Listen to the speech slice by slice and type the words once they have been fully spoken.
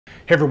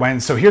Hey everyone,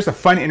 so here's a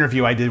fun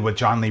interview I did with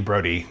Jon Lee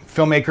Brody,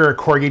 filmmaker,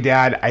 corgi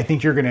dad. I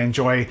think you're going to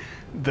enjoy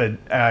the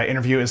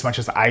interview as much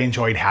as I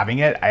enjoyed having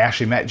it. I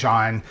actually met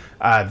Jon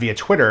via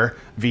Twitter,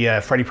 via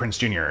Freddie Prinze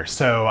Jr.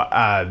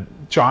 So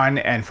Jon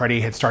and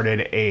Freddie had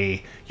started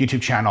a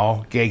YouTube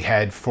channel,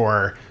 Gaghead,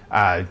 for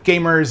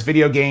gamers,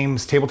 video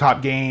games,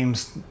 tabletop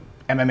games,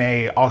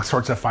 MMA, all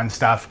sorts of fun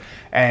stuff.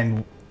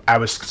 And I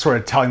was sort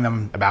of telling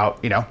them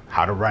about,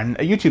 how to run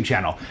a YouTube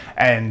channel.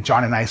 And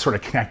Jon and I sort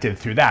of connected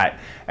through that.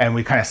 And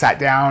we kind of sat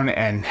down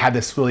and had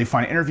this really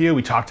fun interview.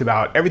 We talked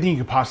about everything you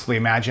could possibly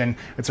imagine.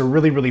 It's a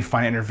really, really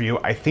fun interview.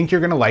 I think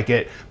you're gonna like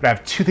it, but I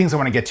have two things I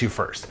wanna get to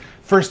first.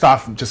 First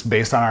off, just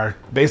based on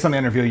the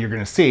interview you're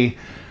gonna see,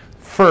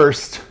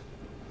 first,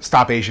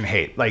 stop Asian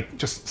hate. Like,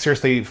 just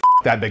seriously,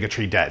 that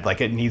bigotry dead.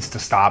 Like, it needs to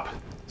stop,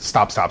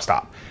 stop, stop,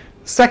 stop.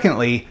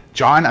 Secondly,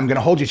 Jon, I'm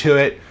gonna hold you to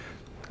it.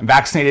 I'm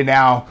vaccinated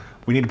now.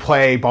 We need to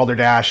play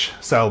Balderdash,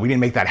 so we need to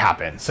make that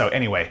happen. So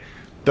anyway,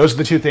 those are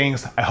the two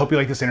things. I hope you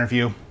like this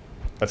interview.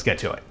 Let's get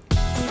to it.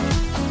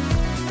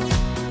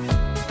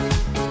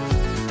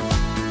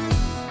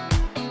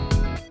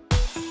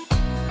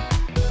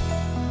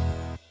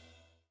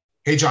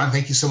 Hey, Jon,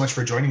 thank you so much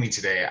for joining me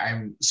today.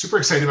 I'm super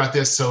excited about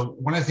this. So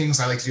one of the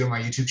things I like to do on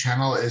my YouTube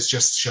channel is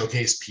just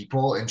showcase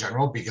people in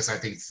general, because I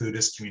think food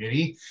is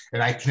community.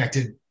 And I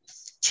connected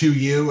to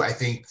you, I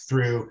think,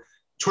 through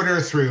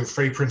Twitter, through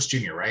Freddie Prinze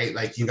Jr., right?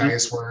 Like you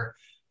guys were,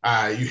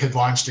 you had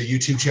launched a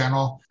YouTube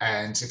channel.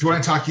 And if you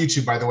want to talk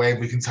YouTube, by the way,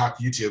 we can talk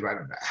YouTube.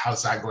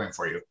 How's that going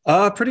for you?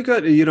 Pretty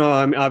good.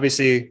 I mean,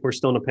 obviously we're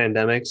still in a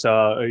pandemic.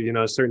 So,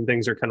 certain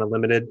things are kind of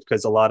limited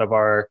because a lot of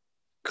our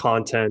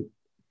content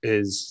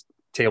is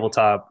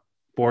tabletop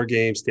board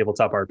games,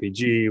 tabletop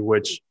RPG,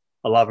 which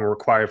a lot of them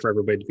require for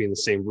everybody to be in the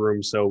same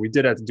room. So we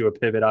did have to do a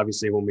pivot,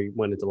 obviously, when we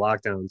went into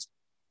lockdowns,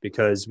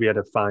 because we had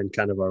to find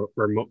kind of a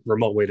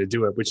remote way to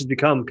do it, which has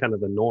become kind of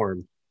the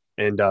norm.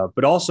 And,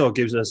 but also it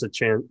gives us a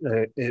chance.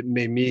 It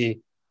made me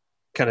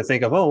kind of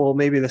think of, oh, well,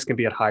 maybe this can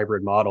be a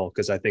hybrid model,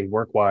 because I think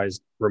work-wise,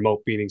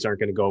 remote meetings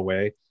aren't going to go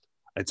away.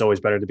 It's always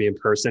better to be in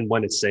person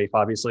when it's safe,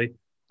 obviously.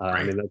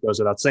 Right. I mean, that goes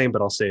without saying,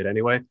 but I'll say it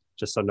anyway,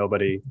 just so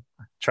nobody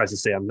tries to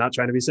say I'm not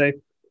trying to be safe.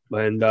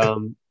 And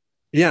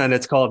yeah, and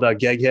it's called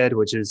Gaghead,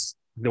 which is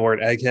the word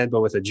egghead, but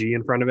with a G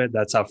in front of it.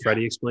 That's how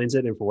Freddie explains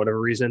it. And for whatever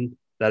reason,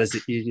 that is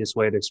the easiest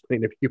way to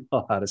explain to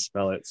people how to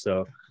spell it.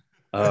 So,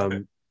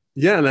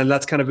 yeah, and then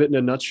that's kind of it in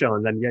a nutshell.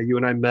 And then, yeah, you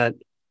and I met.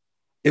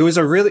 It was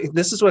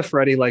this is what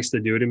Freddie likes to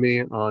do to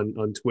me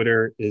on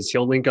Twitter, is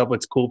he'll link up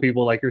with cool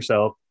people like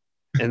yourself.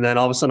 And then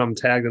all of a sudden I'm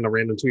tagged in a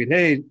random tweet.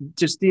 Hey,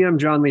 just DM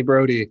Jon Lee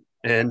Brody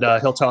and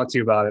he'll talk to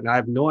you about it. And I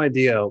have no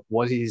idea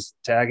what he's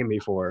tagging me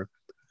for.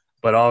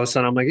 But all of a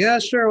sudden I'm like, yeah,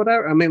 sure,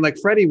 whatever. I mean, like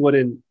Freddie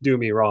wouldn't do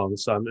me wrong.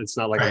 So it's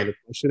not like I'm going to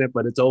question it,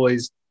 but it's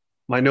always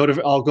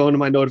I'll go into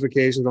my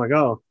notifications. I'm like,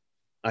 oh,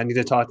 I need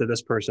to talk to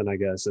this person, I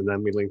guess. And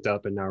then we linked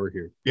up and now we're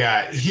here.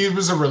 Yeah, he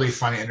was a really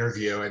fun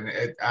interview. And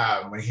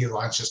when he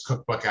launched his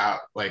cookbook out,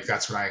 like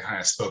that's when I kind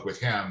of spoke with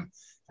him.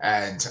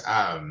 And,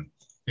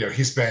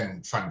 he's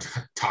been fun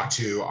to talk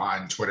to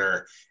on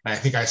Twitter. And I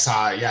think I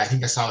saw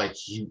like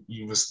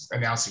he was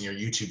announcing your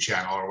YouTube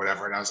channel or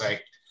whatever. And I was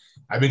like,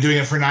 I've been doing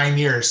it for 9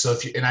 years. So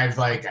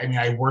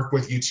I work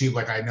with YouTube,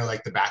 like I know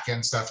like the back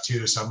end stuff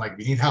too. So I'm like, if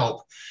you need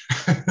help,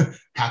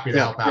 happy to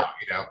help out,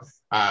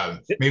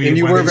 maybe. And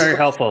you were very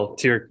helpful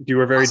you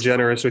were very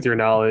generous with your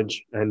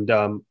knowledge. And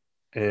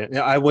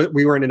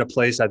we weren't in a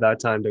place at that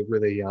time to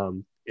really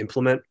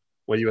implement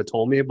what you had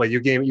told me, but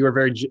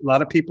a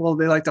lot of people,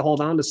 they like to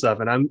hold on to stuff.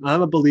 And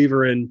I'm a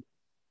believer in,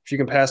 if you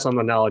can pass on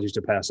the knowledge, you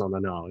should pass on the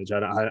knowledge.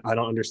 I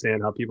don't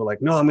understand how people are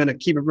like, no, I'm going to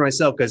keep it for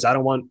myself because I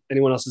don't want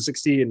anyone else to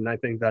succeed. And I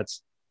think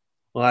that's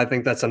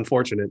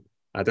unfortunate.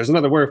 There's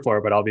another word for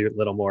it, but I'll be a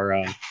little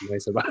more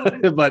nice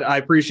about it. But I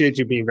appreciate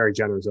you being very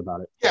generous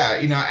about it. Yeah,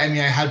 I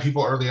had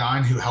people early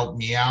on who helped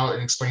me out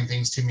and explain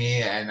things to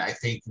me. And I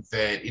think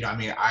that,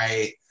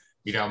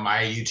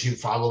 my YouTube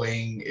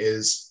following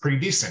is pretty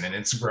decent, and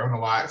it's grown a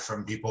lot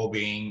from people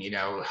being,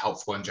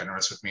 helpful and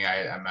generous with me.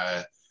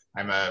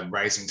 I'm a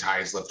rising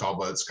tides lift all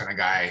boats kind of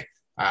guy,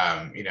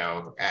 and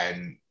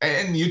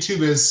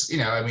YouTube is,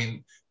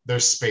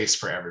 there's space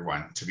for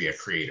everyone to be a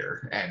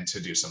creator and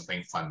to do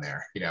something fun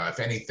there. If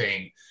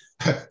anything,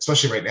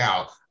 especially right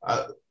now,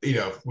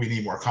 we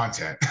need more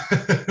content.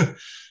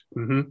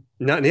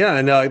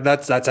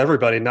 That's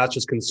everybody, not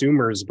just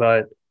consumers,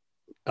 but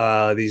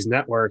these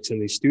networks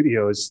and these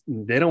studios.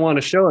 They don't want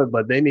to show it,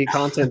 but they need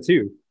content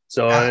too.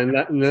 So,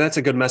 and that's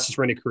a good message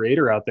for any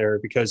creator out there,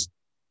 because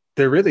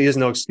there really is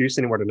no excuse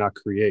anymore to not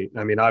create.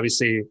 I mean,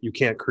 obviously you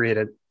can't create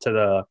it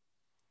to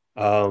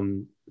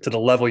the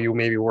level you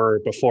maybe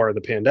were before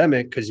the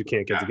pandemic, because you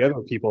can't get together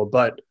with people,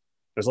 but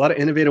there's a lot of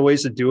innovative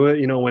ways to do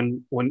it.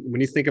 When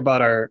you think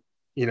about our,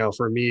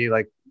 for me,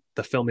 like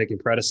the filmmaking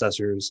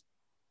predecessors,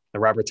 the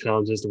Robert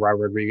Townsends, the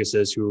Robert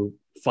Rodriguez's, who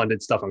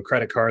funded stuff on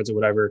credit cards or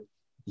whatever,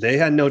 they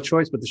had no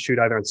choice but to shoot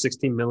either on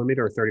 16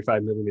 millimeter or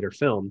 35 millimeter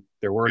film.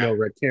 There were no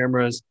red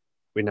cameras.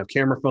 We didn't have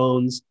camera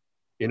phones,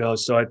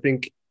 so I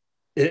think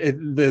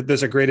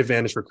there's a great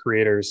advantage for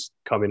creators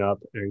coming up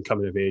and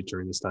coming of age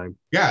during this time.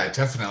 Yeah,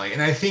 definitely.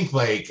 And I think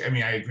like, I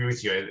mean, I agree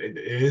with you. It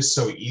is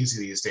so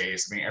easy these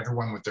days. I mean,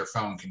 everyone with their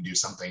phone can do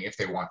something if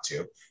they want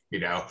to, you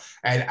know?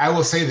 And I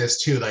will say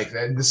this too, like,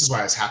 and this is why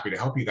I was happy to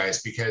help you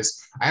guys,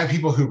 because I have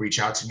people who reach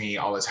out to me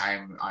all the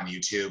time on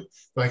YouTube.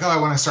 They're like, oh, I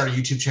want to start a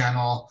YouTube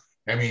channel.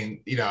 I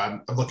mean, you know,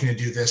 I'm looking to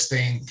do this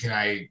thing. Can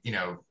I, you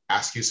know,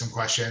 ask you some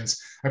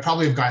questions? I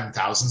probably have gotten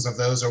thousands of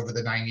those over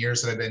the 9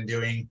 years that I've been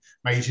doing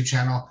my YouTube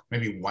channel.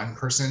 Maybe one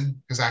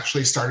person has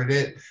actually started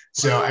it.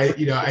 So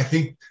I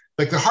think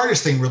like the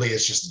hardest thing really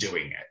is just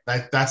doing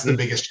it. That's the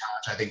biggest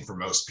challenge, I think, for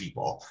most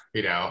people.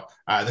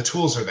 The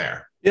tools are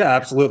there. Yeah,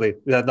 absolutely.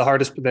 The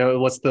hardest,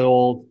 what's the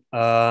old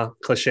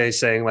cliche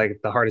saying, like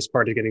the hardest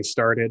part of getting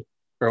started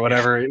or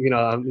whatever,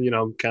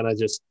 I'm kind of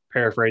just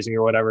paraphrasing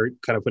or whatever,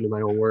 kind of putting in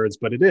my own words,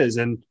 but it is.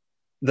 And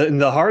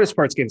the hardest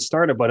part's getting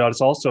started, but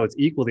it's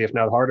equally, if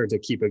not harder, to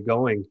keep it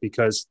going,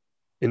 because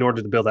in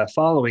order to build that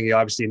following, you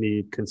obviously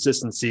need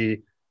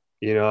consistency,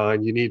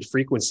 and you need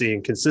frequency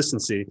and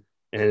consistency.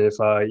 And if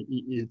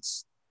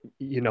it's,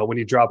 when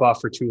you drop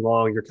off for too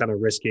long, you're kind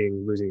of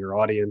risking losing your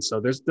audience. So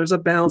there's a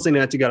balancing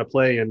act you got to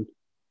play. And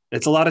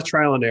it's a lot of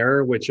trial and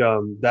error, which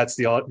that's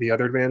the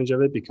other advantage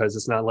of it, because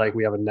it's not like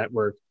we have a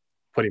network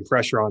putting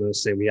pressure on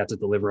us saying we have to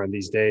deliver on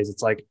these days.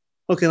 It's like,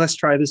 okay, let's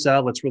try this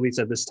out. Let's release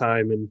at this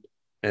time. And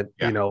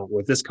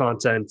with this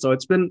content. So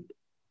it's been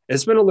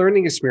a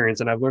learning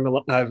experience, and I've learned a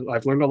lot.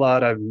 I've learned a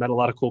lot. I've met a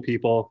lot of cool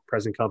people,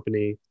 present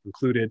company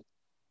included,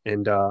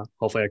 and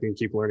hopefully I can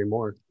keep learning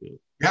more.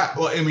 Yeah,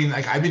 well, I mean,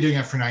 like I've been doing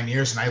it for 9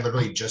 years, and I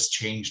literally just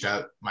changed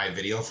up my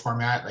video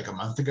format like a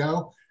month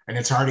ago, and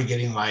it's already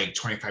getting like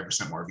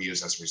 25% more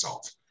views as a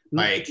result.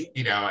 Like,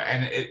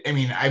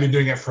 I've been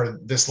doing it for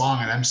this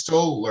long, and I'm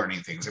still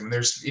learning things. I mean,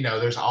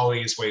 there's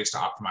always ways to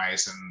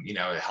optimize, and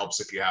it helps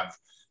if you have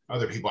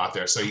other people out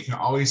there. So you can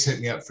always hit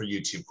me up for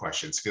YouTube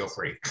questions. Feel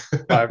free.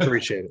 I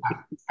appreciate it.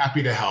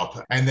 Happy to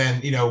help. And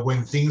then,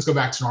 when things go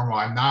back to normal,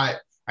 I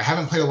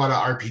haven't played a lot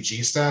of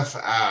RPG stuff.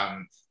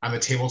 I'm a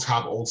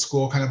tabletop old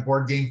school kind of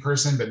board game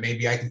person, but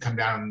maybe I can come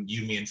down and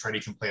me and Freddie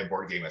can play a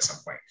board game at some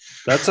point.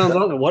 That sounds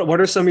awesome.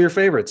 What are some of your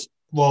favorites?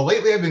 Well,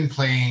 lately I've been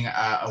playing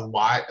a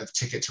lot of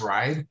Ticket to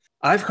Ride.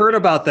 I've heard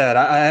about that.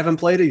 I haven't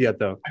played it yet,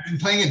 though. I've been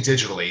playing it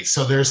digitally.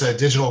 So there's a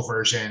digital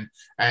version,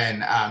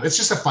 and it's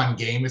just a fun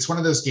game. It's one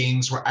of those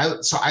games where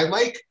I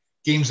like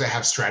games that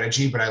have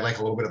strategy, but I like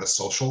a little bit of a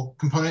social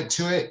component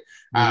to it.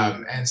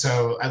 And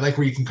so I like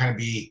where you can kind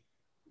of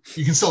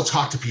you can still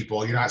talk to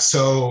people. You're not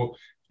so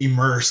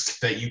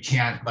immersed that you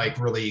can't like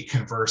really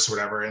converse or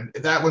whatever. And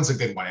that one's a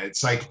good one.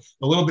 It's like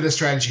a little bit of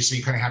strategy, so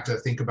you kind of have to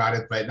think about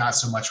it, but not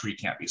so much where you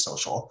can't be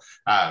social.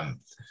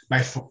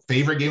 My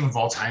favorite game of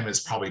all time is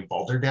probably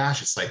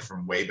Balderdash. It's like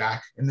from way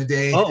back in the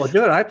day. Oh,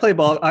 dude,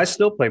 I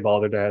still play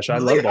Balderdash. I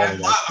love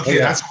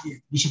Balderdash. Okay,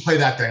 we should play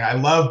that thing. I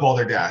love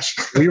Balderdash.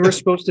 We were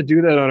supposed to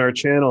do that on our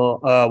channel.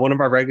 One of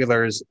our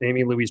regulars,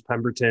 Amy Louise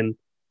Pemberton,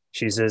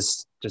 she's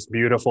this just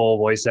beautiful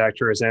voice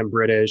actress and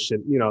British,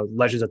 and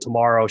Legends of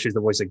Tomorrow. She's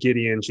the voice of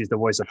Gideon. She's the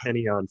voice of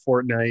Penny on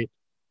Fortnite.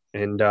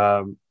 And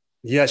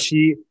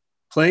she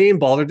playing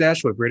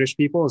Balderdash with British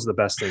people is the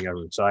best thing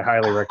ever. So I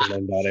highly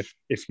recommend that.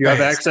 If you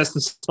have access to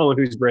someone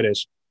who's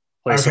British,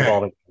 play some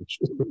Balderdash.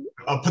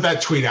 I'll put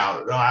that tweet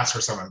out. I'll ask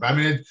for someone. But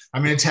I'm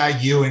gonna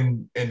tag you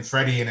and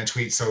Freddie in a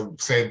tweet. So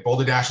say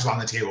Balderdash is on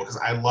the table, because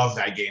I love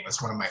that game. It's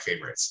one of my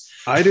favorites.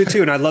 I do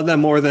too, and I love that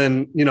more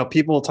than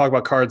people talk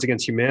about Cards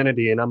Against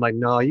Humanity, and I'm like,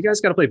 no, you guys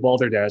got to play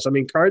Balderdash. I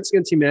mean, Cards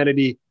Against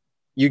Humanity,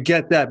 you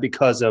get that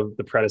because of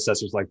the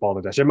predecessors like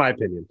Balderdash, in my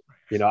opinion.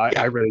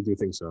 I really do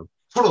think so.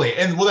 Totally,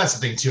 and well, that's the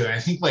thing too. And I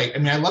think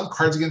I love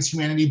Cards Against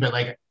Humanity, but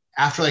like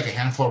after like a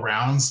handful of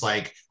rounds,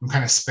 like I'm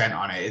kind of spent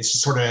on it. It's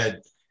just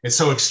it's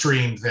so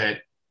extreme that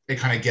it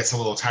kind of gets a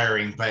little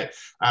tiring. But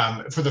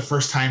for the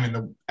first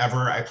time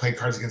ever, I played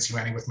Cards Against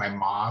Humanity with my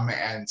mom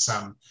and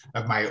some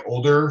of my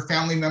older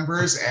family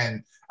members.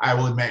 And I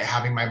will admit,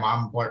 having my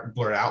mom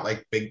blurt out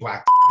like "big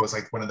black" was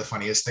like one of the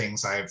funniest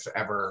things I've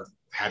ever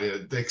had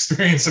the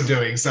experience of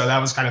doing. So that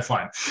was kind of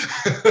fun.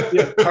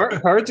 Yeah,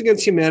 Cards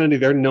Against Humanity,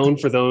 they're known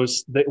for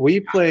those. We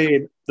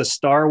played the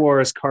Star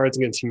Wars Cards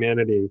Against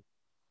Humanity,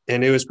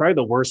 and it was probably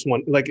the worst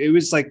one. Like, it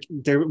was like,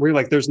 we're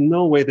like, there's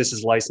no way this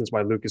is licensed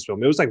by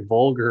Lucasfilm. It was like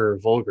vulgar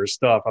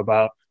stuff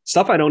about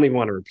stuff I don't even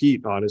want to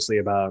repeat, honestly,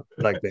 about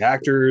like the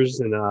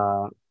actors. And,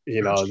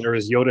 there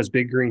was Yoda's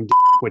big green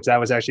dick, which that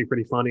was actually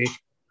pretty funny.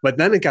 But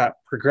then it got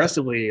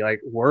progressively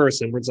like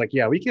worse. And we're just like,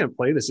 yeah, we can't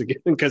play this again,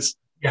 because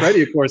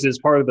Freddie, of course, is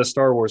part of the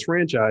Star Wars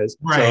franchise.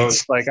 Right. So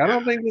it's like, I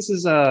don't think this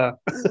is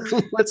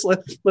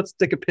let's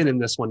stick a pin in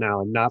this one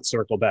now and not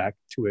circle back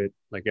to it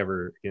like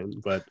ever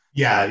again. But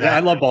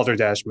I love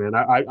Balderdash, man.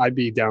 I'd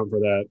be down for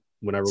that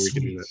whenever we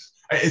can do that.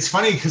 It's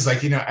funny because I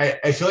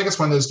feel like it's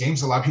one of those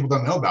games a lot of people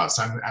don't know about.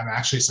 So I'm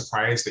actually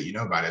surprised that you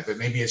know about it. But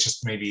maybe it's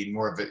just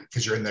more of it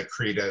because you're in the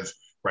creative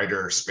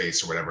writer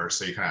space or whatever.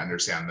 So you kind of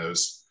understand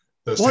those.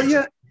 Well,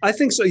 yeah, I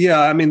think so.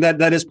 Yeah, I mean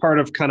that is part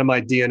of kind of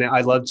my DNA.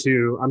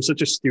 I'm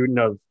such a student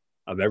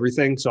of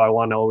everything, so I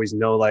want to always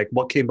know like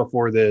what came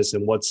before this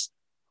and what's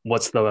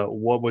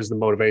what was the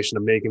motivation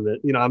of making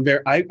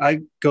the, I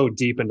go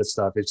deep into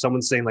stuff. If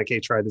someone's saying like, hey,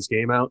 try this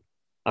game out,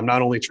 I'm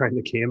not only trying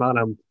the game out,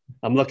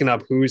 I'm looking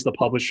up who's the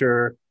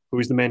publisher,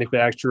 who's the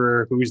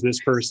manufacturer, who's this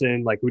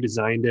person, like who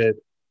designed it.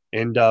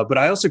 And but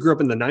I also grew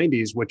up in the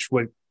 90s,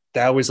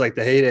 that was like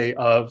the heyday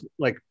of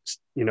like,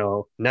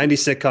 90s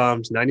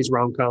sitcoms, 90s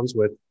rom-coms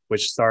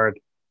which starred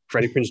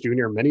Freddie Prinze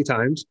Jr. many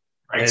times.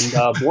 Right.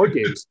 And board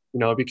games,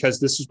 because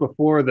this was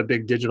before the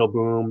big digital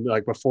boom,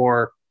 like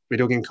before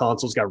video game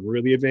consoles got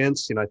really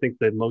advanced. I think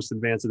the most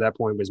advanced at that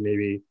point was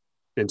maybe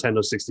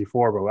Nintendo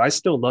 64, but I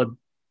still love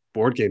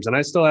board games. And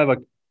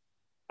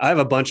I have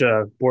a bunch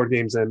of board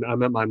games, and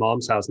I'm at my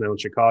mom's house now in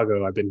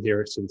Chicago. I've been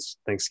here since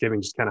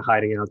Thanksgiving, just kind of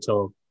hiding out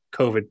till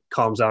COVID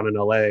calms down in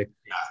LA. Yeah.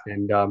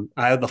 And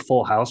I have the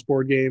Full House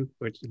board game,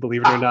 which,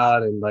 believe it or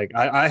not, and like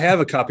I have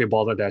a copy of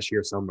Balderdash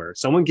here somewhere.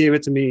 Someone gave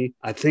it to me.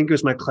 I think it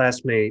was my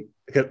classmate.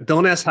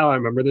 Don't ask how I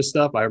remember this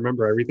stuff. I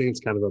remember everything. It's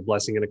kind of a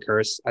blessing and a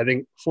curse. I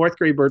think 4th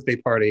grade birthday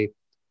party,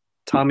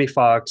 Tommy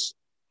Fox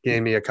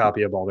gave me a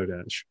copy of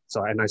Balderdash.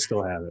 And I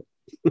still have it.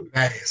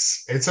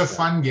 Nice. It's a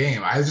fun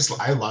game. I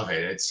love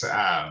it. It's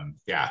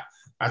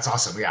that's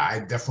awesome. Yeah, I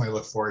definitely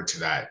look forward to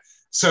that.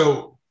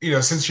 So,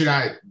 since you're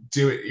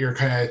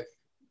kind of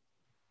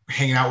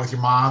hanging out with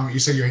your mom, you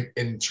said you're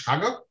in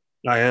Chicago?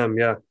 I am,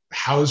 yeah.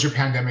 How's your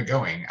pandemic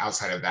going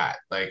outside of that?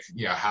 Like,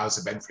 how's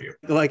it been for you?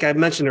 Like I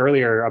mentioned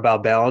earlier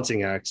about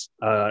balancing acts,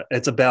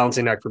 it's a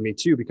balancing act for me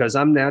too, because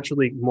I'm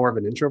naturally more of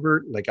an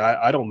introvert. Like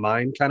I don't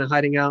mind kind of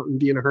hiding out and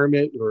being a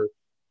hermit, or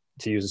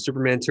to use a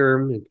Superman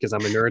term, because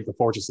I'm a nerd, the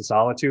Fortress of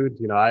Solitude.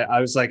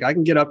 I was like, I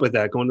can get up with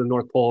that, going to the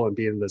North Pole and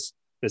being this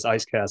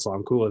ice castle.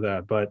 I'm cool with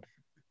that. But,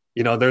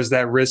 there's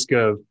that risk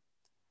of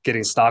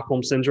getting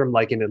Stockholm syndrome,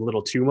 liking it a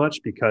little too much,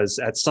 because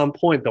at some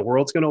point the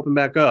world's going to open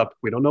back up.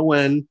 We don't know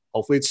when,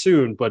 hopefully it's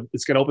soon, but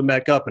it's going to open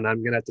back up and I'm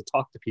going to have to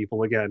talk to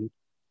people again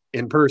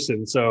in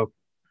person. So,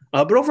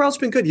 but overall it's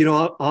been good.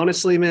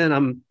 Honestly, man,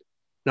 I'm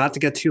not to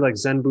get too like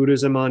Zen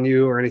Buddhism on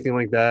you or anything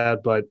like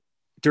that, but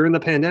during the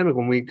pandemic,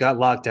 when we got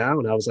locked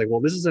down, I was like,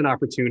 well, this is an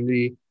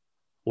opportunity.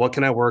 What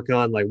can I work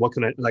on? Like, what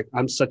can I, like,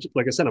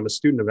 like I said, I'm a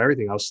student of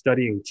everything. I was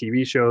studying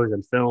TV shows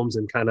and films,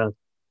 and kind of,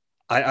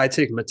 I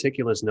take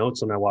meticulous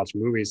notes when I watch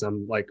movies.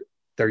 I'm like,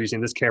 they're using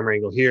this camera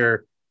angle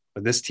here,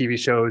 but this TV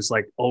show is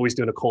like always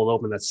doing a cold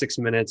open that's 6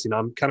 minutes.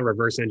 I'm kind of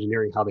reverse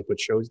engineering how they put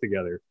shows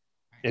together.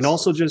 And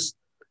also just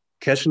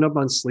catching up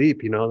on sleep,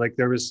 like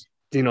there was,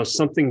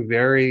 something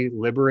very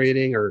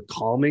liberating or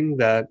calming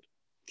that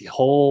the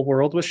whole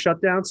world was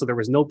shut down. So there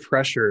was no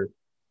pressure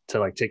to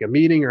like take a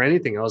meeting or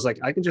anything. I was like,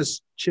 I can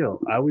just chill.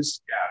 I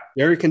was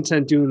very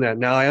content doing that.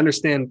 Now I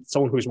understand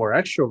someone who's more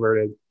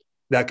extroverted,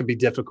 that could be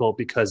difficult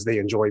because they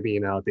enjoy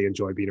being out. They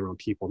enjoy being around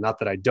people. Not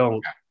that I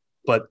don't,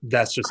 but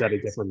that's just at a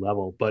different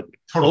level. But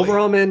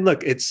overall, man,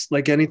 look, it's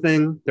like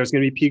anything. There's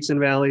going to be peaks and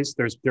valleys.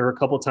 There were a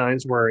couple of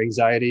times where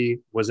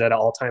anxiety was at an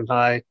all-time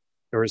high.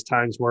 There was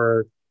times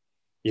where,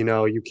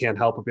 you can't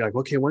help but be like,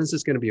 okay, when's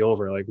this going to be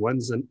over? Like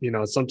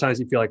sometimes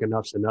you feel like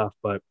enough's enough.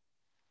 But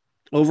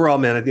overall,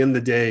 man, at the end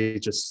of the day,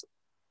 just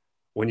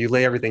when you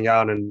lay everything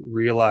out and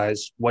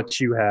realize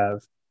what you have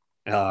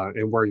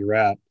and where you're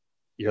at,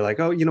 you're like,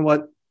 oh, you know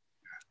what?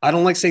 I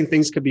don't like saying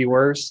things could be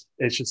worse.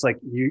 It's just like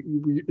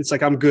it's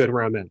like I'm good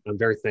where I'm at. I'm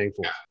very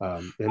thankful,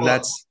 and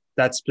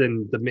that's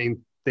been the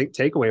main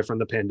takeaway from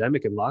the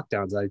pandemic and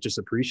lockdowns. I just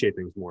appreciate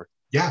things more.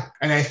 Yeah,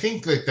 and I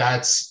think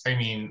that's. I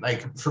mean,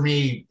 like for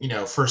me,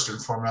 first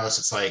and foremost,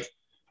 it's like.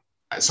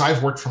 So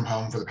I've worked from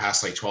home for the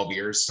past like 12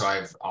 years, so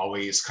I've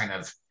always kind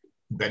of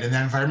been in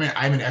that environment.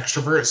 I'm an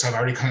extrovert, so I've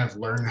already kind of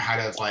learned how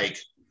to like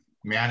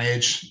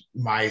manage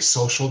my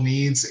social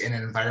needs in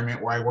an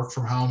environment where I work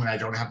from home and I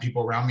don't have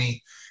people around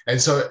me. And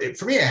so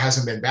for me, it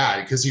hasn't been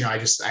bad because,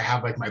 I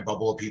have like my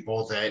bubble of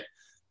people that,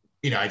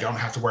 I don't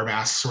have to wear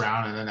masks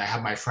around. And then I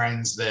have my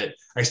friends that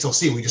I still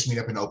see. We just meet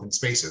up in open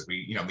spaces.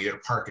 We, meet at a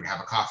park and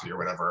have a coffee or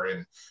whatever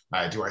and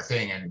do our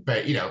thing.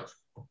 But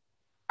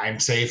I'm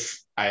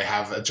safe. I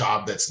have a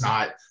job that's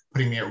not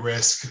putting me at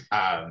risk.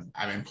 I'm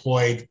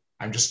employed.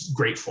 I'm just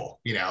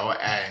grateful,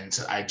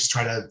 and I just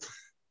try to,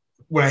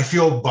 when I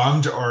feel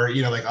bummed or,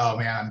 like, oh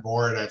man, I'm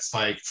bored. It's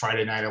like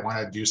Friday night. I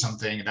want to do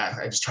something. And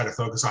I just try to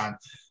focus on,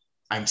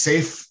 I'm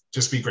safe,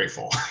 just be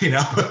grateful,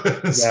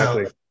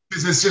 Exactly. So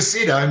it's just,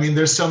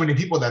 there's so many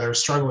people that are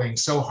struggling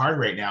so hard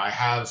right now. I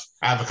have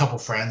a couple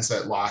friends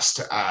that lost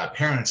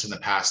parents in the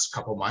past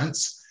couple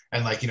months.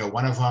 And like,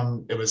 one of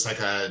them, it was like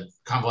a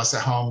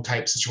convalescent home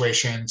type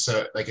situation.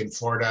 So like in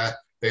Florida,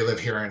 they live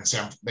in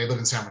San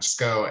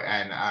Francisco,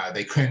 and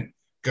they couldn't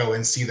go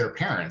and see their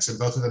parents. And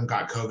both of them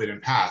got COVID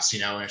and passed,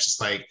 and it's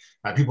just like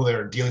people that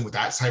are dealing with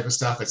that type of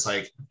stuff. It's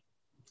like,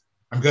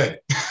 I'm good.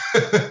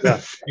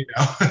 Yeah.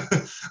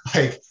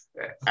 Like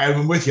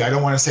I'm with you. I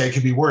don't want to say it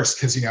could be worse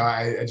because,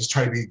 I just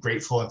try to be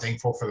grateful and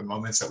thankful for the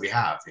moments that we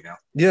have,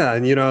 Yeah.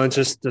 And, and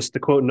just to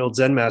quote an old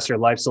Zen master,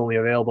 life's only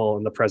available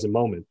in the present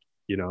moment,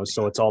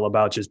 so it's all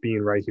about just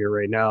being right here,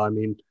 right now. I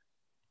mean,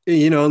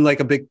 and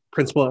like a big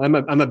principle,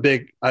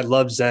 I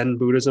love Zen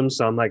Buddhism.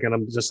 So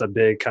I'm just a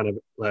big kind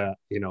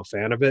of,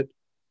 fan of it.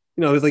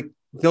 Like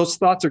those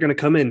thoughts are going to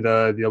come in.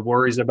 The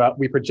worries about,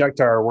 we project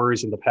our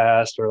worries in the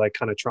past, or like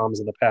kind of traumas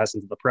in the past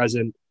into the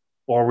present,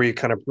 or we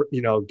kind of,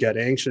 get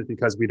anxious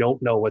because we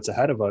don't know what's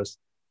ahead of us.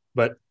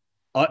 But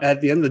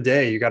at the end of the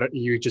day,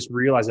 you just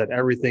realize that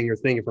everything you're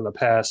thinking from the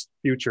past,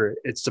 future,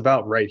 it's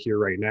about right here,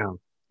 right now.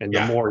 And the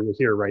Yeah. more you're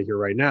here,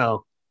 right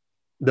now,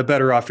 the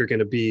better off you're going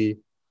to be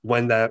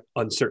when that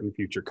uncertain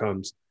future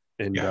comes.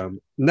 And, Yeah.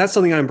 and that's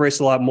something I embraced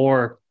a lot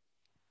more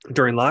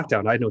during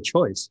lockdown. I had no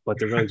choice but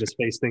to really just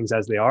face things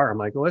as they are. I'm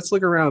like, well, let's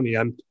look around me.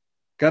 I'm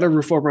got a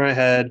roof over my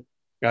head.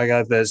 I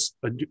got this,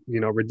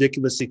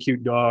 ridiculously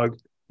cute dog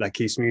that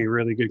keeps me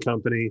really good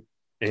company.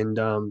 And,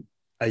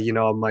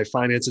 my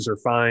finances are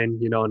fine,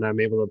 and I'm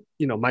able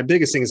to, my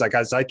biggest thing is like,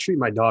 I treat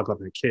my dog like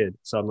a kid.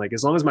 So I'm like,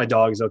 as long as my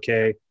dog is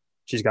okay,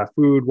 she's got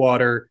food,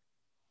 water,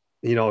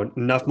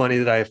 enough money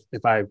that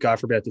if I, God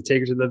forbid, have to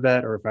take her to the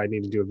vet, or if I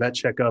need to do a vet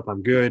checkup,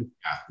 I'm good.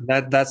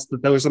 Yeah.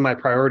 Those are my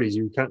priorities.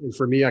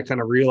 For me, I kind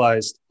of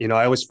realized, I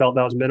always felt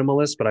that I was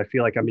minimalist, but I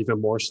feel like I'm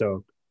even more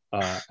so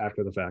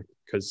after the fact,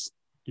 because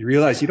you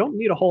realize you don't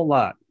need a whole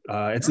lot.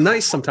 It's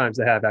nice sometimes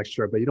to have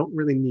extra, but you don't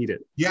really need it.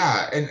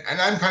 Yeah. And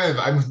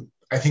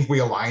I think we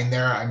align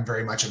there. I'm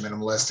very much a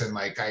minimalist, and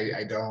like,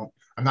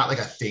 I'm not like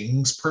a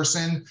things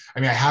person.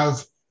 I mean, I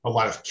have a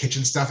lot of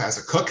kitchen stuff as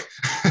a cook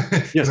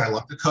because I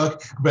love to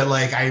cook, but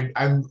like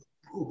I'm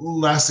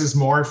less is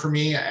more for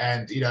me.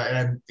 And,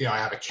 I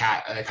have a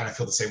cat and I kind of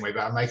feel the same way,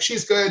 but I'm like,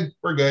 she's good.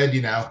 We're good.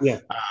 Yeah.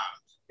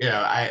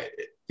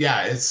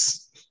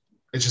 It's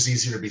just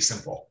easier to be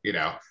simple.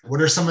 What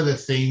are some of the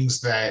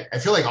things that I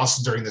feel like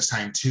also during this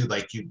time too,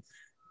 like you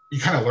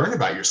kind of learn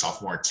about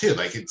yourself more too.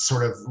 Like it's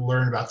sort of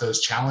learn about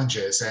those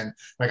challenges. And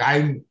like, I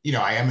am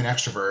an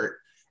extrovert,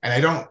 and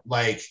I don't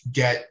like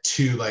get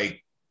to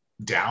like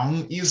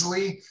down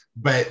easily,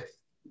 but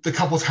the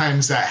couple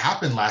times that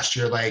happened last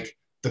year, like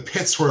the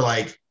pits were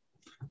like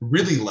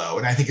really low.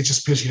 And I think it's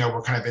just because,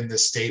 we're kind of in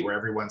this state where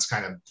everyone's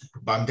kind of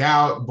bummed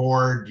out,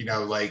 bored,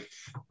 like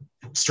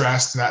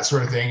stressed, that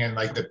sort of thing. And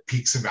like the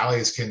peaks and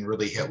valleys can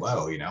really hit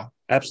low,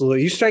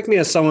 Absolutely. You strike me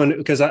as someone,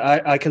 because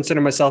I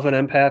consider myself an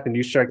empath, and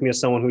you strike me as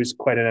someone who's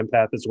quite an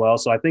empath as well.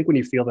 So I think when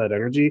you feel that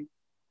energy,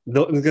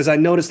 because I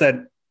noticed that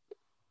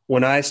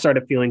when I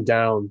started feeling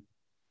down,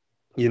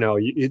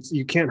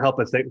 you can't help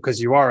but think, because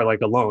you are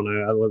like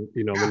alone. I live,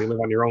 when you live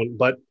on your own,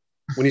 but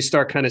when you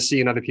start kind of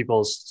seeing other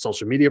people's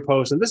social media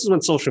posts, and this is when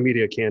social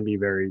media can be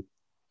very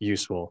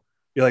useful.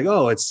 You're like,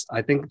 oh,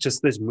 I think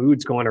just this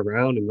mood's going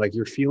around, and like,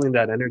 you're feeling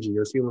that energy,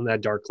 you're feeling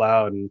that dark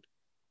cloud. And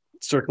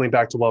circling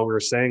back to what we were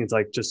saying, it's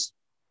like, just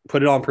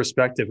put it on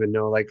perspective and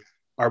know, like,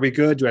 are we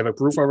good? Do I have a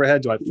roof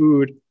overhead? Do I have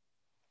food?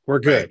 We're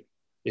good,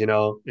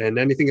 and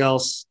anything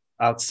else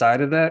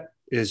outside of that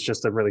is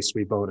just a really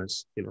sweet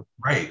bonus,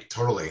 Right.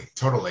 Totally.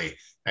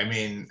 I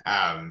mean,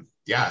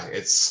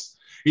 it's,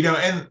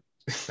 and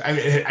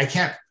I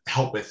can't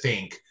help but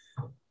think,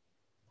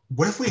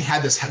 what if we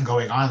had this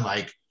going on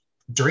like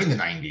during the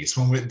 90s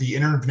when the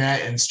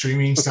internet and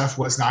streaming stuff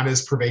was not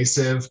as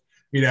pervasive,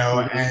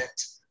 and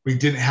we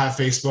didn't have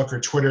Facebook or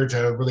Twitter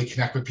to really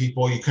connect with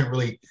people. You couldn't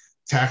really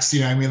text,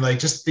 like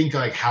just think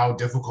like how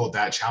difficult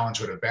that challenge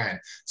would have been.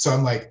 So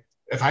I'm like,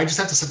 if I just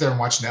have to sit there and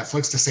watch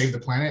Netflix to save the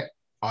planet,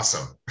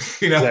 awesome.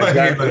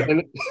 Exactly.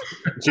 And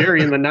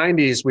Jerry, in the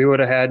 90s, we would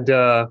have had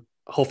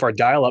hope our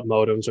dial-up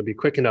modems would be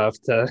quick enough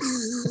to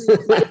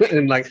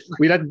and like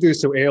we'd have to do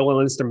some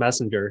AOL Instant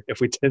Messenger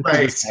if we did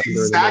right, this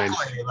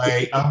exactly.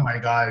 Like, oh my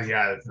god,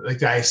 yeah, like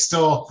that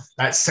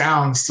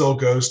sound still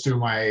goes through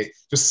my,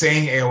 just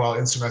saying AOL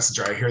Instant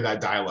Messenger, I hear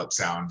that dial-up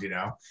sound.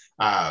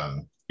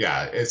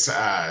 Yeah, it's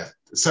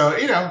so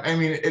I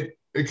mean,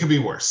 it could be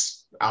worse.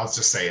 I'll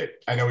just say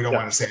it. I know we don't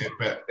want to say it,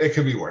 but it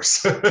could be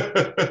worse.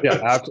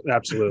 Yeah,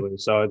 absolutely.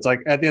 So it's like,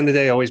 at the end of the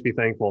day, always be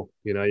thankful.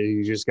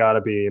 You just got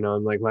to be,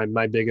 and like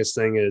my biggest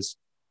thing is,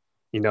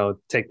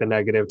 take the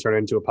negative, turn it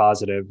into a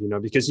positive,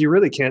 because you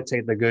really can't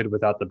take the good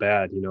without the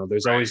bad.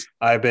 There's always,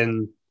 I've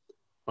been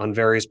on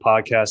various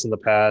podcasts in the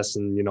past,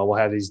 and, we'll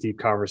have these deep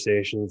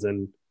conversations.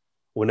 And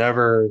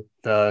whenever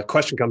the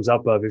question comes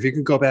up of, if you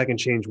could go back and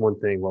change one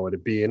thing, what would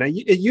it be? And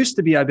it used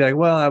to be, I'd be like,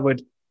 well, I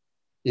would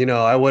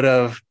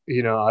have,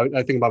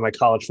 I think about my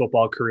college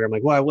football career. I'm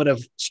like, well, I would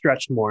have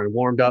stretched more and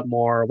warmed up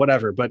more or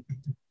whatever. But,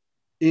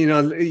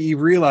 you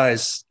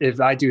realize if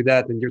I do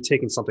that, then you're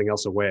taking something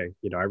else away.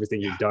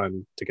 Everything you've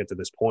done to get to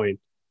this point,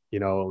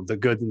 the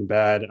good and the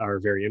bad are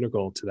very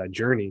integral to that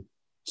journey.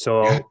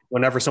 So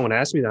whenever someone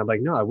asks me that, I'm like,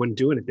 no, I wouldn't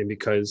do anything,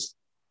 because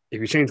if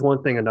you change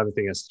one thing, another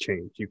thing has to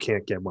change. You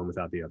can't get one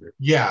without the other.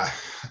 Yeah.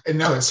 And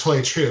no, it's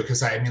totally true.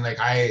 Cause I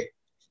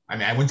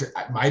went to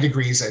my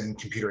degrees in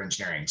computer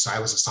engineering. So I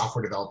was a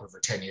software developer for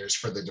 10 years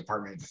for the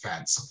Department of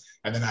Defense.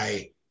 And then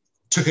I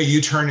took a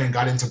U-turn and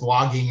got into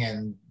blogging,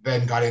 and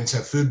then got into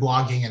food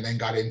blogging, and then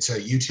got into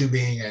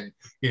YouTubing. And,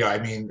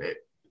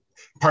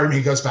 part of me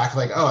goes back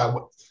like, oh, it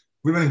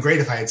would have been great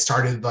if I had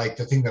started like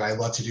the thing that I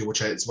love to do,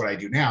 which is what I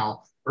do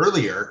now,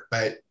 earlier.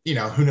 But,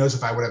 who knows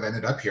if I would have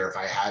ended up here if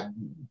I had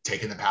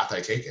taken the path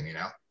I've taken,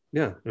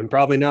 Yeah. And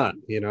probably not,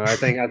 I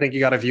think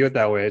you got to view it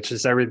that way. It's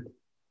just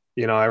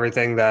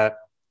everything that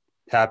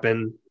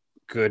happened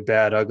good,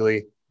 bad,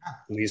 ugly,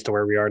 leads to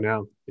where we are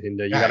now. And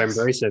you got to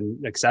embrace it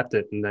and accept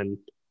it. And then,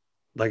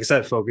 like I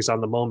said, focus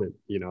on the moment.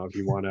 You know, if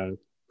you want to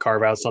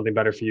carve out something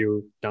better for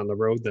you down the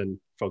road, then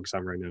focus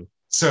on right now.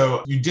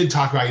 So you did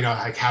talk about,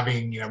 like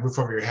having, roof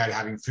over your head,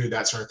 having food,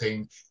 that sort of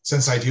thing.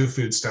 Since I do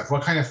food stuff,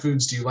 what kind of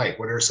foods do you like?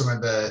 What are some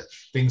of the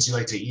things you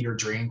like to eat or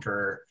drink,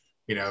 or,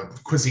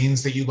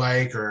 cuisines that you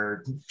like,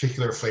 or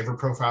particular flavor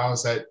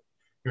profiles that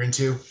you're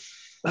into?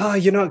 Oh,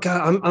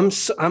 God,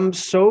 I'm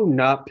so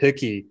not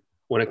picky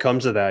when it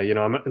comes to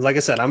that. Like I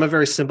said, I'm a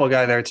very simple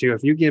guy there too.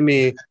 If you give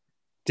me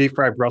deep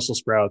fried Brussels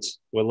sprouts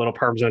with a little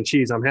Parmesan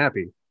cheese, I'm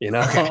happy.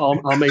 Okay.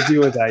 I'll make do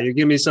with that. You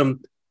give me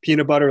some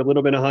peanut butter, a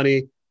little bit of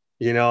honey,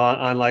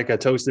 on like a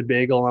toasted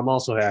bagel, I'm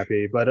also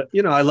happy. But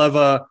I love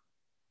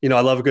I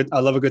love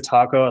a good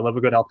taco. I love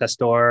a good al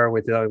pastor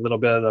with a little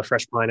bit of the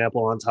fresh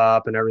pineapple on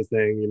top and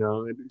everything.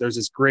 There's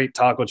this great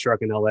taco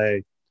truck in LA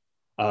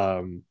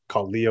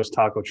called Leo's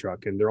Taco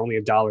Truck, and they're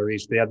only $1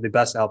 each. They have the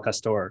best al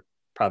pastor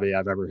probably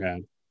I've ever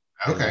had.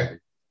 Okay.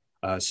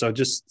 So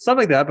just stuff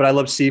like that. But I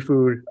love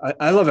seafood.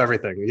 I love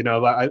everything.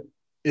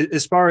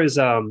 As far as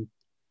the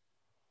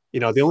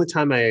only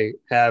time I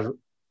have,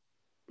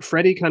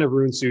 Freddie kind of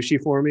ruined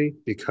sushi for me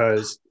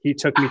because he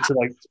took me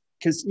to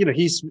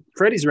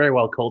Freddie's very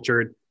well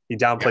cultured. He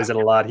downplays it a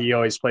lot. He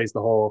always plays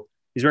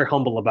he's very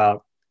humble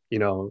about,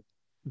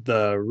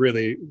 the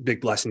really big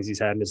blessings he's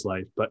had in his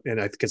life.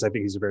 Because I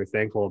think he's very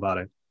thankful about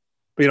it.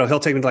 But, he'll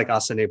take me to like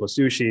Asanebo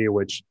Sushi,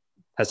 which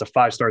has a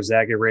 5-star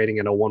Zagat rating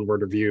and a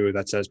 1-word review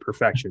that says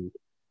perfection.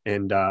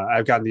 And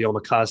I've gotten the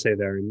omakase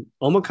there. And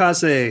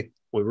omakase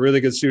with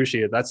really good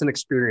sushi, that's an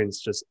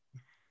experience just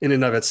in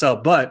and of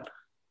itself. But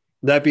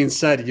that being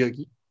said,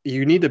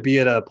 you need to be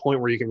at a point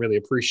where you can really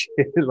appreciate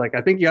it. Like,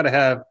 I think you got to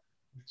have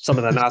some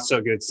of the not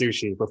so good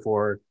sushi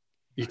before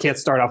you can't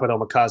start off with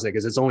omakase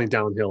because it's only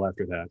downhill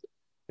after that.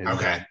 And,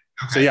 okay.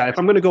 So yeah, if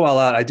I'm going to go all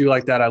out, I do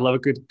like that. I love a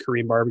good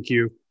Korean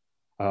barbecue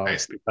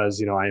nice.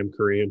 Because, I am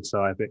Korean.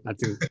 So I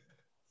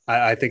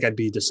think I'd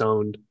be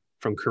disowned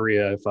from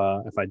Korea if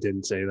I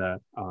didn't say that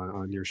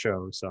on your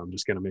show. So I'm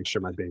just going to make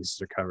sure my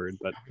bases are covered,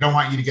 but I don't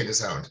want you to get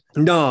disowned.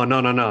 No,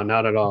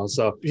 not at all.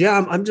 So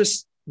yeah, I'm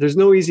just, there's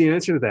no easy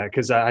answer to that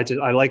because I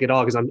like it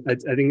all because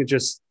I think it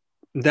just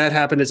that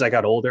happened as I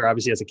got older.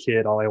 Obviously, as a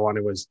kid, all I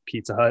wanted was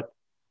Pizza Hut,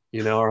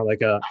 or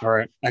like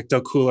or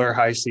Ecto Cooler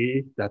High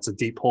C. That's a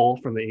deep hole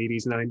from the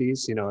 80s,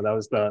 90s. That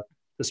was the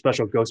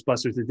special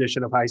Ghostbusters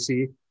edition of High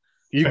C.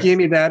 You gave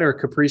me that or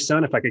Capri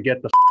Sun if I could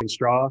get the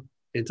straw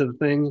into the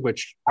thing,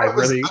 which I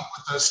really up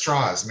with those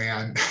straws,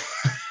 man.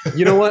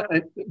 You know what?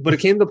 But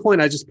it came to the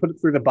point I just put it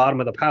through the bottom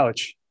of the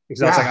pouch.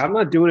 Because I was like, I'm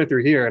not doing it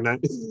through here. And that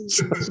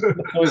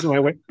was my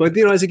way. But,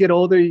 as you get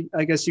older,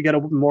 I guess you get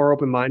more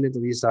open-minded,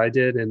 at least I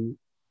did. And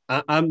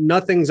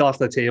nothing's off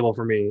the table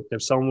for me.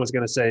 If someone was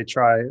going to say,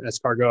 try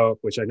escargot,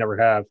 which I never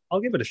have,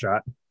 I'll give it a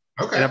shot.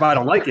 Okay. And if I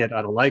don't like it,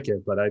 I don't like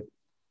it. But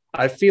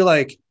I feel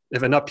like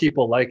if enough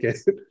people like it,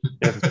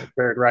 if it's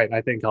prepared right,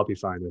 I think I'll be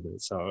fine with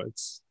it. So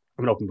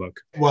I'm an open book.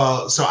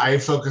 Well, so I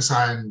focus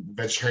on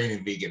vegetarian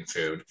and vegan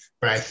food,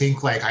 but I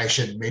think like I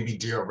should maybe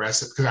do a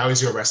recipe because I always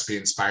do a recipe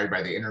inspired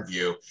by the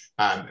interview.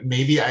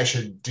 Maybe I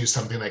should do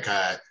something like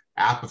a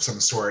app of some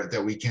sort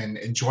that we can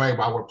enjoy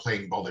while we're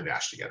playing Boulder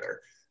Dash together.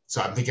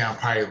 So I'm thinking I'll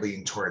probably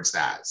lean towards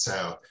that.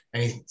 So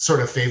any sort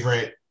of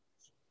favorites?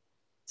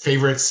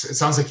 It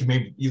sounds like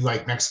you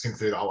like Mexican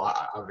food a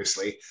lot,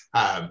 obviously.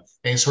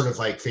 Any sort of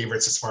like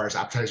favorites as far as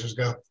appetizers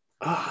go?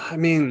 I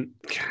mean,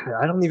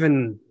 I don't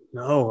even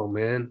know,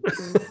 man.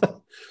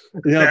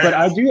 But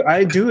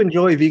I do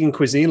enjoy vegan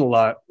cuisine a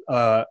lot.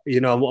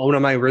 One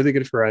of my really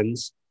good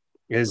friends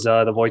is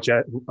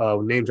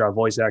the name drop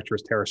voice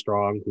actress Tara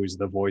Strong, who's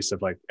the voice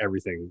of like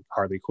everything: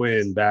 Harley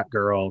Quinn,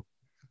 Batgirl,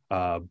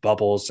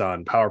 Bubbles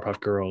on Powerpuff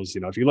Girls.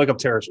 If you look up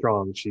Tara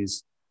Strong,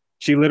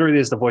 she literally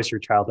is the voice of your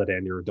childhood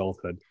and your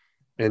adulthood.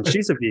 And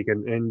she's a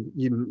vegan.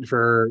 And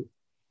for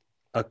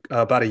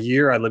about a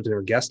year, I lived in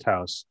her guest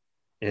house.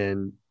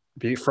 And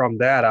from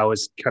that, I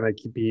was kind of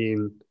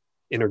being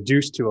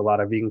introduced to a lot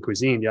of vegan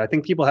cuisine. Yeah, I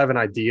think people have an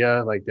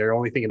idea, like they're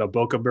only thinking of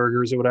Boca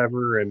burgers or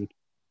whatever. And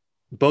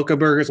Boca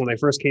burgers, when they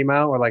first came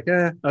out, were like,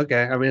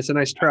 okay. I mean, it's a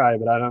nice try,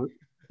 but I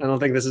don't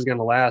think this is going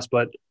to last.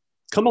 But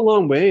come a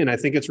long way. And I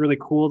think it's really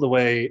cool the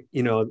way,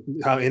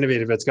 how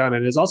innovative it's gotten.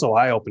 And it's also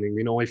eye-opening.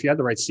 If you had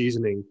the right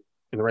seasoning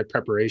and the right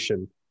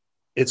preparation,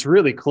 it's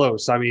really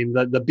close. I mean,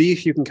 the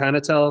beef, you can kind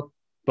of tell,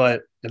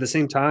 but at the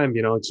same time,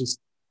 it's just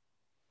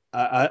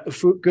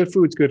good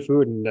food's good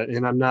food.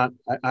 And I'm not,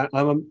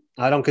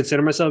 I don't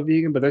consider myself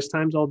vegan, but there's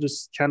times I'll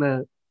just kind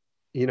of,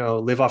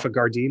 live off of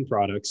Gardein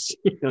products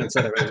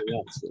instead of anything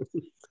else.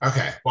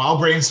 Okay. Well, I'll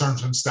brainstorm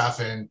some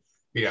stuff and,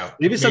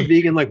 maybe some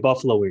vegan like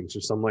buffalo wings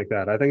or something like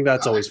that. I think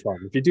that's always fun.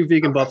 If you do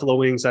vegan buffalo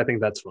wings, I think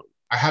that's fun.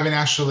 I haven't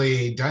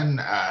actually done,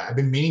 I've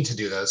been meaning to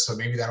do those. So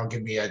maybe that'll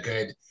give me a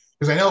good,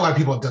 because I know a lot of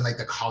people have done like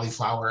the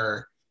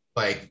cauliflower,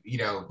 like,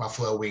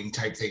 buffalo wing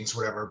type things,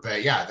 whatever.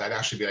 But yeah, that'd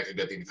actually be like a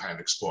good thing to kind of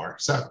explore.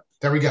 So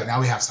there we go.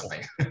 Now we have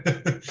something.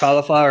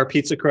 Cauliflower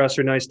pizza crust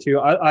are nice too.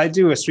 I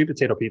do a sweet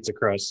potato pizza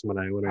crust when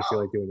I feel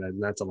like doing that.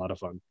 And that's a lot of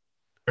fun.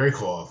 Very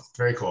cool.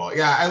 Very cool.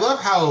 Yeah, I love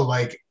how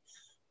like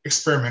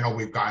experimental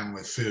we've gotten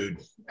with food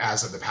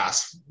as of the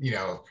past,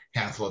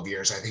 handful of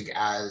years. I think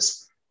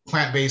as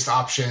plant-based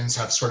options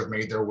have sort of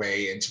made their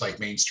way into like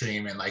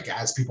mainstream, and like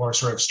as people are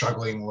sort of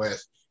struggling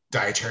with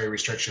dietary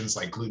restrictions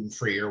like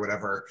gluten-free or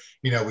whatever,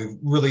 we've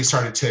really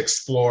started to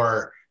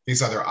explore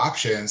these other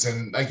options.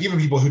 And like even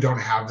people who don't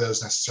have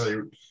those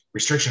necessarily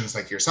restrictions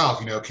like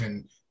yourself,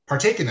 can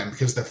partake in them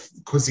because the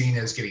cuisine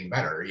is getting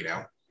better.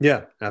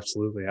 Yeah,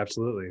 absolutely.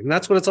 Absolutely. And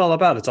that's what it's all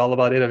about. It's all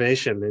about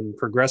innovation and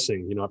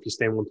progressing. If you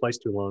stay in one place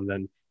too long,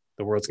 then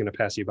the world's going to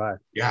pass you by.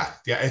 Yeah,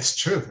 yeah, it's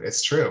true.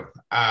 It's true.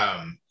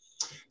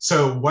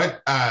 So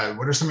what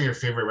are some of your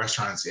favorite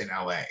restaurants in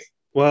LA?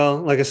 Well,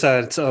 like I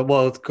said,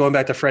 going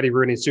back to Freddie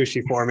ruining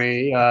sushi for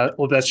me.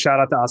 Well, that's shout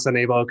out to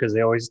Asanebo because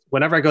they always,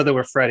 whenever I go there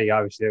with Freddie,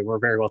 obviously we're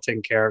very well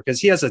taken care of because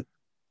he has a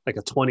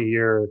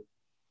 20-year,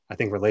 I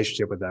think,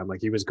 relationship with them.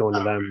 Like he was going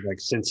to them like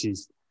since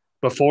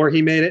before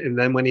he made it, and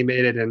then when he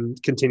made it,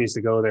 and continues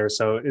to go there.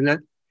 So, and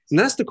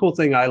that's the cool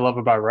thing I love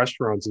about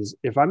restaurants is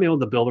if I'm able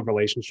to build a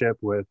relationship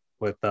with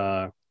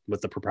the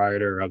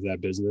proprietor of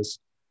that business,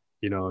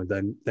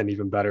 then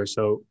even better.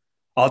 So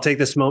I'll take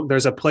this moment.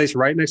 There's a place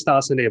right next to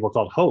us in Able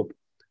called Hope,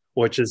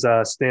 which is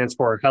stands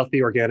for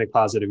Healthy, Organic,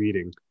 Positive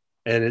Eating,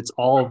 and it's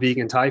all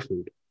vegan Thai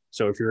food.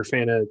 So if you're a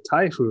fan of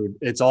Thai food,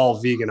 it's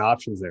all vegan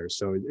options there.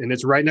 So, and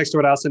it's right next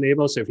to House in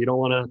Able. So if you don't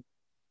want to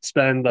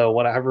spend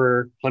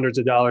whatever hundreds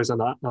of dollars on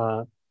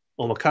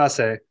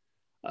omakase,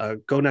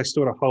 go next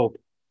door to Hope.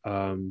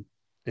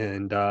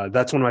 And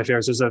that's one of my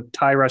favorites. There's a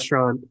Thai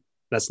restaurant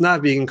that's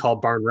not vegan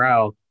called Barn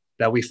Rao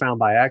that we found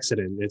by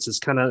accident. It's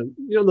just kind of,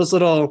 those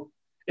little,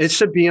 it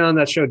should be on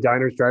that show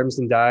Diners, Drive-Ins,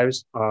 and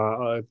Dives,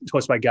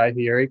 hosted by Guy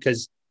Fieri,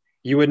 because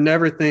you would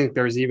never think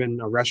there's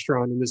even a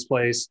restaurant in this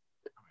place.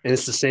 And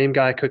it's the same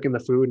guy cooking the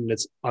food, and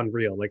it's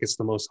unreal. Like it's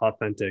the most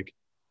authentic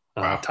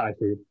Thai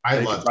food. I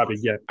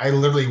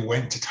literally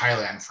went to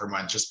Thailand for a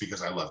month just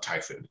because I love Thai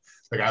food.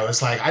 Like I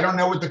was like, I don't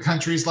know what the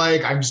country's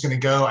like. I'm just going to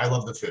go. I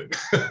love the food.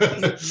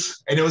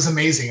 And it was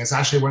amazing. It's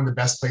actually one of the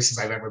best places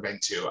I've ever been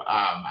to.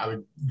 I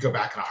would go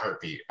back in a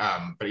heartbeat.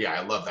 But yeah,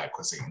 I love that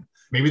cuisine.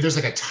 Maybe there's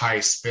like a Thai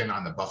spin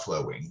on the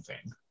buffalo wing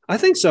thing. I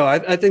think so.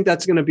 I think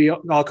that's going to be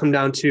all come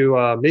down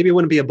to maybe it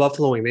wouldn't be a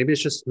buffalo wing. Maybe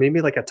it's just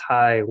like a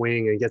Thai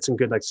wing and get some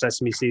good like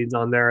sesame seeds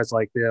on there. It's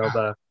like,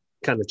 the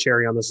kind of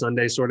cherry on the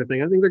sundae sort of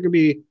thing. I think there could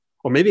be,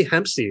 or maybe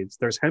hemp seeds.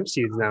 There's hemp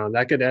seeds now, and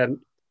that could add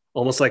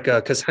almost like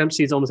because hemp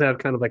seeds almost have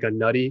kind of like a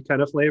nutty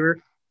kind of flavor,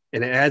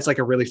 and it adds like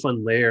a really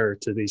fun layer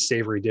to these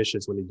savory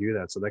dishes when you do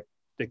that. So that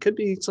it could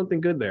be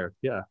something good there.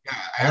 Yeah.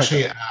 I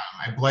actually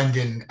I blend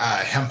in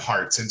hemp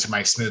hearts into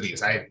my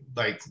smoothies. I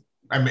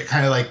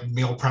kind of like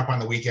meal prep on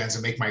the weekends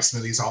and make my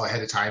smoothies all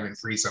ahead of time and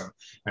freeze them.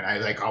 And I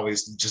like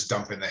always just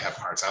dump in the hemp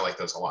hearts. I like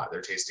those a lot.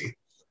 They're tasty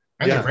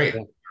and they're great.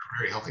 Yeah.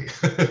 They're very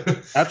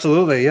healthy.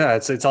 Absolutely. Yeah.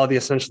 It's all the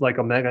essential like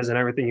omegas and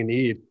everything you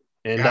need.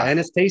 And and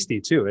it's tasty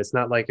too. It's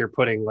not like you're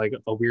putting like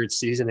a weird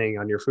seasoning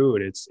on your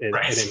food. It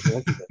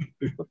enhances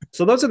it.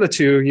 So those are the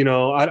two,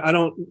 I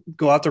don't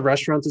go out to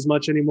restaurants as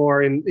much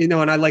anymore. And,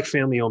 and I like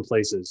family owned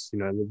places,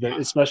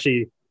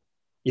 especially,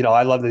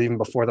 I loved it even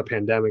before the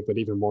pandemic, but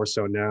even more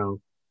so now.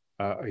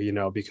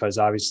 Because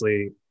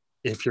obviously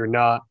if you're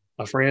not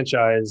a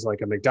franchise like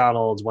a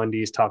McDonald's,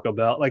 Wendy's, Taco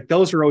Bell, like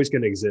those are always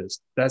going to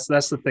exist. That's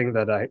the thing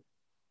that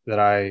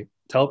I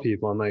tell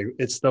people. I'm like,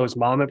 it's those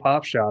mom and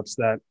pop shops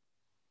that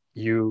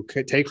you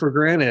could take for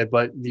granted,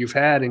 but you've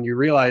had, and you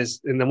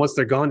realize, and then once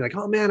they're gone, you're like,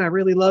 oh man, I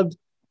really loved,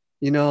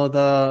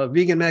 the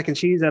vegan mac and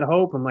cheese at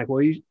Hope. I'm like,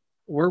 well,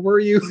 where were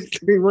you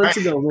 3 months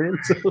ago, man?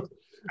 So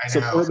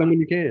support them when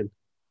you can.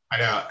 I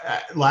know.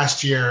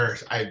 Last year,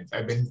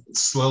 I've been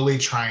slowly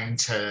trying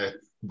to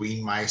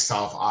wean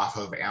myself off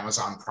of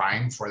Amazon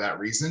Prime for that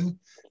reason,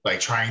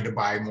 like trying to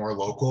buy more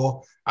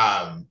local.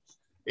 And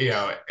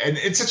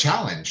it's a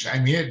challenge. I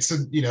mean,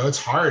 it's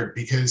hard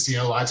because,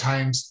 a lot of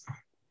times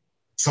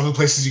some of the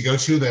places you go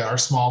to that are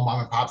small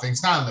mom and pop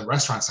things, not on the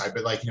restaurant side,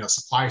 but like,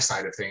 supply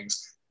side of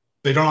things,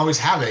 they don't always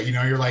have it.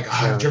 You're like,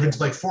 I've driven to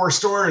like 4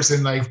 stores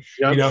and like,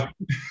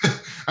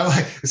 I'm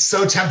like, it's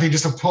so tempting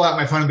just to pull out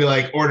my phone and be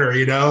like, order,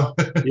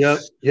 Yep.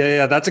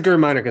 Yeah. That's a good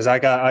reminder because I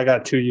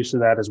got too used to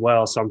that as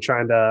well. So I'm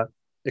trying to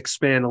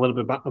expand a little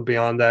bit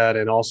beyond that.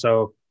 And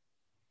also,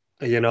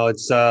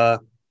 it's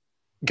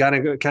kind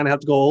of have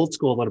to go old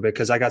school a little bit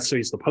because I got so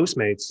used to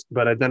Postmates.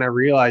 But then I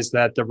realized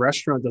that the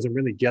restaurant doesn't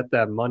really get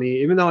that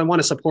money, even though I want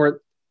to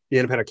support the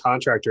independent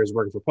contractors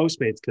working for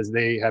Postmates because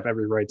they have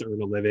every right to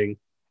earn a living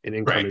and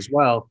income as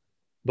well.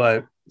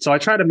 But so I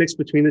try to mix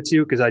between the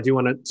two because I do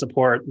want to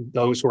support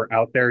those who are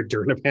out there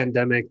during a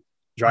pandemic,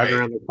 driving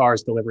around their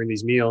cars, delivering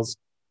these meals,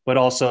 but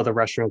also the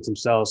restaurants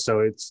themselves.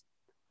 So it's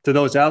to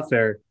those out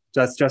there,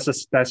 that's just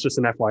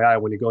an FYI.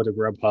 When you go to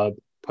Grubhub,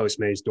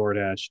 Postmates,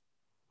 DoorDash,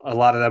 a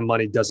lot of that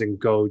money doesn't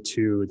go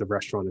to the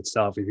restaurant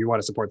itself. If you want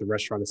to support the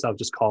restaurant itself,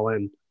 just call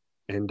in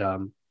and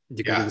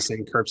you can do the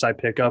same curbside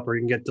pickup, or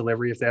you can get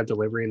delivery if they have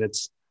delivery, and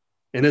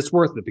it's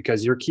worth it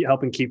because you're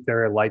helping keep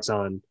their lights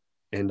on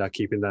and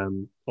keeping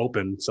them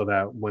open so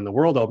that when the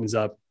world opens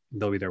up,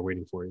 they'll be there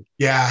waiting for you.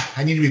 Yeah,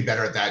 I need to be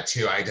better at that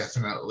too. I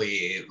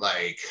definitely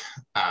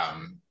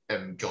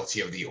am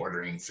guilty of the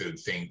ordering food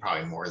thing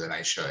probably more than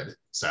I should.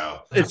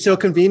 So It's so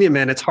convenient,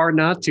 man. It's hard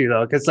not to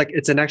though, because like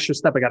it's an extra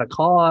step. I got to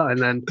call,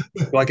 and then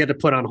do I get to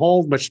put on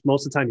hold? Which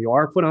most of the time you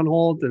are put on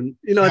hold, and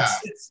yeah.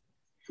 it's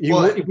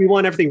Well, we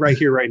want everything right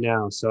here, right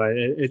now. So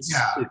it's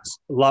yeah. it's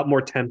a lot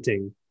more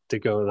tempting to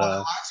go. Well, a lot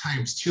of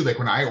times too, like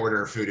when I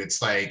order food,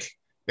 it's like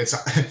it's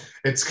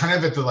it's kind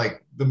of at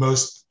the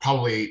most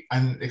probably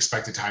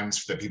unexpected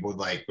times that people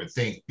would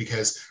think,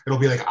 because it'll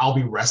be like I'll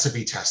be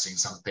recipe testing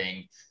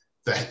something,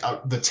 the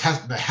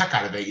heck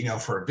out of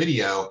it, for a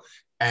video,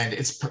 and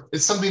it's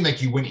something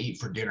like you wouldn't eat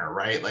for dinner,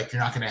 right? Like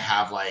you're not going to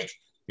have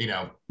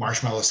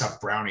marshmallow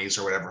stuffed brownies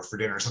or whatever for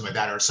dinner or something like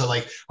that. Or so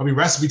like I'll be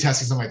recipe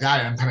testing something like that,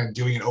 and I'm kind of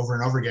doing it over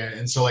and over again.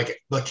 And so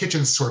like the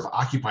kitchen's sort of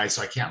occupied,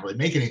 so I can't really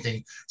make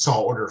anything. So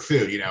I'll order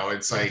food,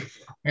 it's like,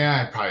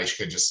 yeah, I probably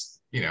should just,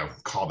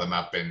 call them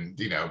up and,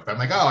 but I'm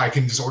like, oh, I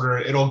can just order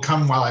it. It'll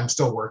come while I'm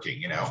still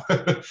working,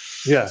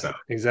 Yeah, so.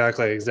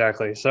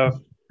 Exactly. So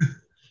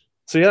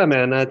yeah,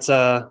 man, that's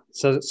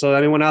so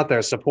anyone out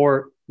there,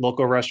 support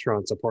local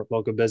restaurants, support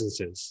local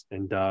businesses,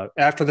 and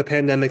after the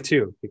pandemic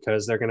too,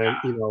 because they're gonna,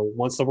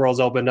 once the world's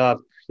opened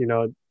up,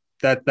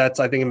 that's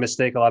I think a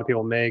mistake a lot of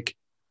people make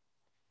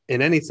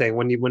in anything.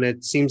 When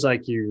it seems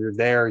like you're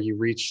there, you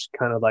reach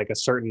kind of like a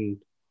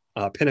certain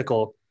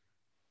pinnacle,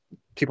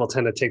 people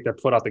tend to take their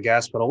foot off the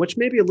gas pedal, which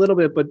maybe a little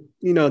bit, but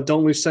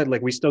don't lose sight.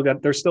 Like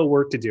there's still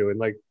work to do, and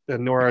like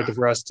in order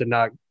for us to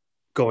not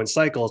go in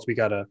cycles, we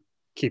got to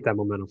keep that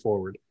momentum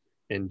forward.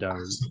 And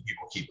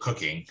people keep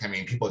cooking. I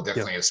mean, people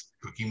definitely are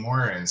cooking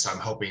more, and so I'm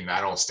hoping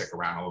that'll stick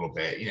around a little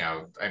bit.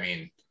 I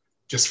mean,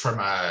 just from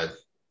a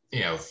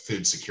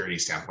food security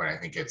standpoint,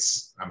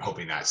 I'm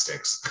hoping that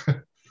sticks.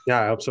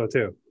 Yeah, I hope so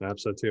too.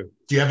 Do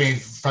you have any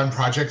fun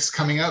projects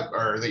coming up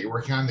or that you're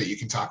working on that you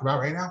can talk about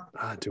right now?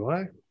 Do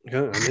I?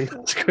 Yeah, I mean,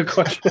 that's a good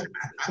question.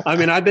 I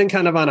mean, I've been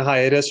kind of on a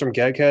hiatus from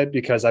GetKed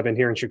because I've been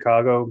here in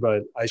Chicago,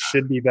 but I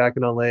should be back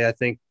in LA, I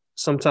think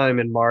sometime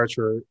in March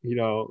or,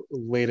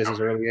 latest is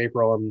early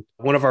April. And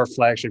one of our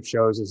flagship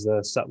shows is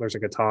the Settlers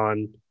of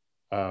Catan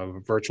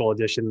virtual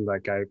edition.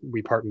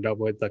 We partnered up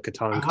with the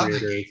Catan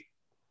creators.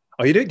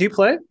 Oh, you do? Do you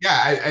play? Yeah,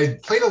 I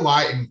played a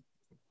lot in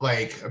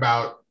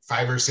about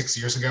 5 or 6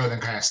 years ago, and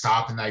then kind of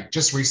stopped, and I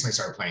just recently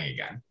started playing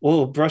again.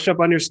 Well, brush up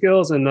on your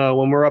skills, and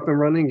when we're up and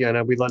running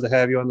again, we'd love to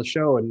have you on the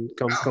show and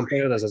come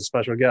play with us as a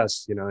special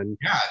guest. And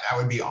yeah, that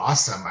would be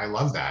awesome. I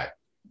love that.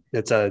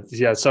 So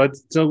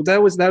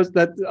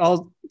that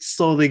I'll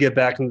slowly get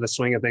back into the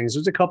swing of things.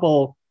 There's a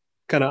couple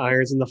kind of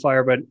irons in the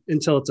fire, but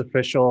until it's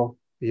official,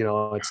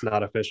 it's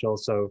not official.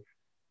 So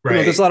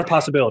there's a lot of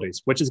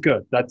possibilities, which is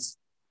good. That's,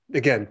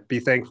 again, be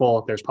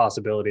thankful there's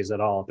possibilities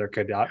at all. There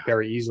could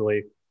very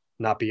easily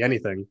not be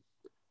anything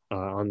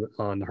on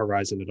the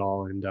horizon at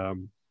all.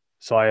 And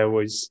so I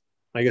always,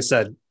 like I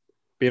said,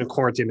 being in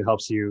quarantine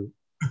helps you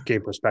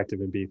gain perspective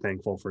and be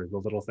thankful for the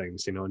little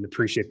things, and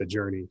appreciate the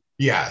journey.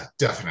 Yeah,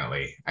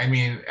 definitely. I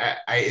mean,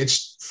 I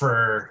itch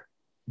for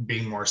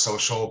being more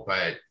social,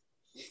 but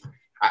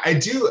I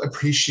do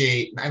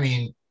appreciate, I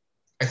mean,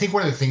 I think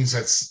one of the things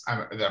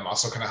that I'm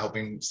also kind of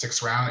hoping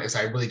sticks around is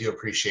I really do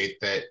appreciate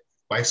that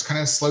life's kind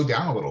of slowed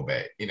down a little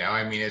bit.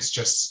 I mean, it's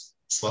just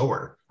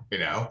slower,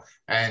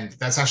 and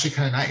that's actually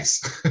kind of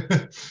nice.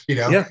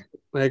 Yeah,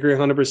 I agree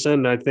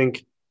 100%. I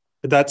think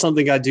that's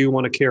something I do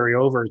want to carry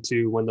over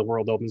to when the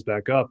world opens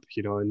back up,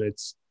 and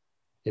it's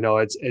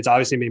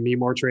obviously made me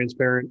more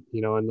transparent,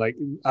 and like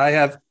I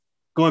have,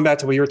 going back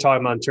to what you were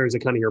talking about in terms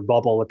of kind of your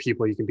bubble of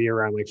people you can be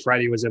around, like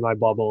Freddie was in my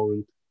bubble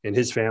and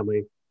his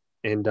family,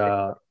 and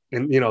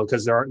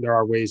because there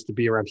are ways to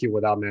be around people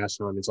without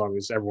masks on as long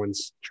as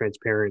everyone's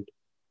transparent.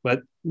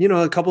 But,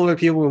 a couple of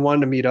people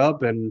wanted to meet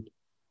up, and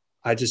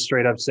I just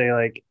straight up say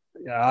like,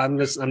 I'm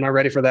not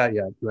ready for that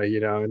yet. But,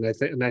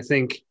 and I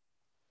think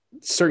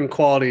certain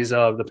qualities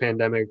of the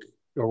pandemic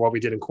or what we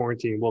did in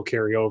quarantine will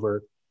carry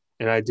over.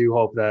 And I do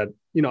hope that,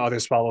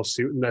 others follow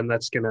suit, and then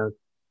that's going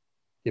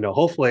to,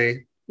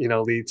 hopefully,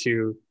 lead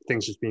to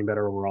things just being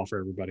better overall for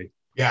everybody.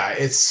 Yeah,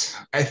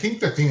 I think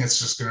the thing that's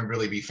just going to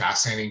really be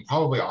fascinating,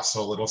 probably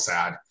also a little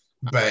sad,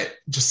 but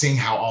just seeing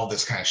how all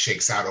this kind of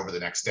shakes out over the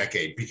next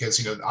decade,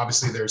 because,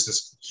 obviously there's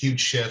this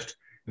huge shift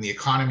in the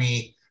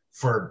economy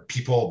for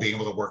people being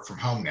able to work from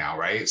home now,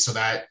 right? So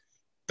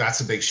that's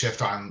a big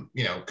shift on,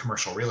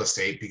 commercial real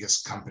estate,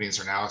 because companies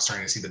are now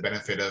starting to see the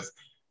benefit of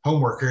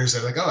home workers.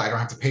 They're like, oh, I don't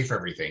have to pay for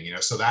everything,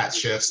 so that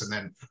shifts. And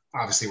then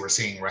obviously we're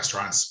seeing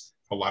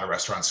a lot of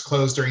restaurants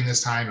close during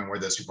this time, and where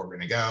those people are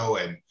going to go,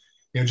 and,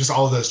 just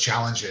all of those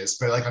challenges.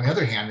 But like, on the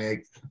other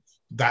hand,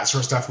 that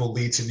sort of stuff will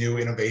lead to new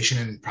innovation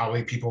and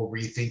probably people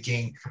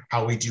rethinking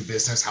how we do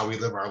business, how we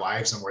live our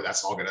lives, and where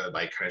that's all going to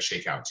kind of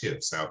shake out too.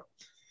 So,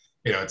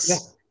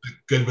 it's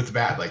good with the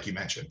bad, like you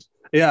mentioned.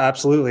 Yeah,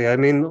 absolutely. I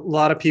mean, a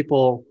lot of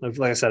people,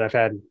 like I said, I've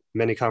had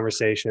many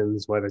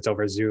conversations, whether it's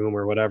over Zoom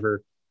or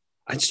whatever.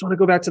 I just want to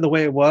go back to the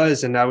way it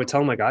was. And I would tell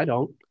them, like, I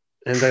don't.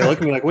 And they look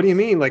at me like, what do you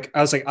mean? Like,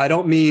 I was like, I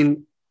don't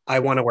mean I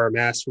want to wear a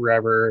mask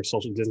forever,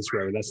 social distance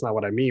forever. That's not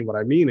what I mean. What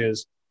I mean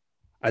is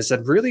I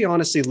said, really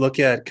honestly, look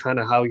at kind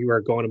of how you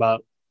are going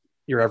about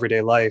your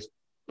everyday life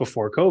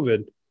before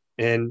COVID.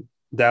 And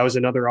that was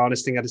another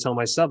honest thing I had to tell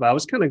myself. I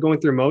was kind of going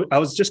through I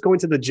was just going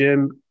to the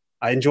gym.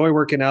 I enjoy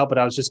working out, but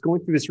I was just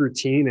going through this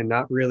routine and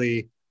not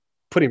really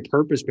putting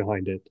purpose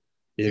behind it,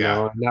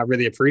 Yeah. not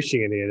really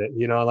appreciating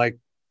it. Like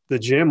the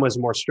gym was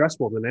more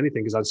stressful than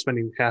anything because I was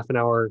spending half an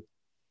hour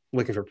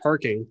looking for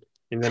parking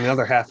and then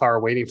another half hour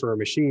waiting for a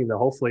machine to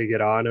hopefully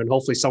get on, and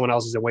hopefully someone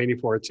else isn't waiting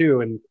for it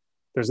too. And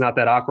there's not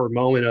that awkward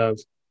moment of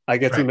I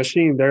get to the Right.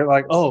 machine. They're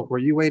like, "Oh, were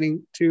you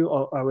waiting too?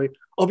 Oh, wait.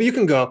 Oh, but you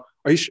can go.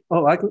 Are you?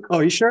 Oh, I can. Oh,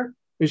 are you sure? Are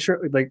you sure?"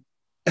 Like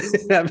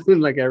it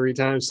happened like every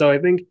time. So I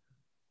think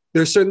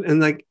there's certain, and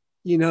like,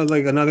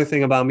 like another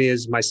thing about me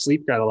is my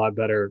sleep got a lot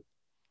better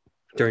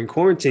during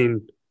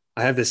quarantine.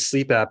 I have this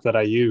sleep app that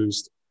I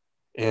used,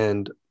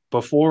 and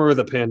before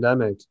the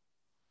pandemic,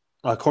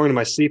 according to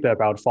my sleep app,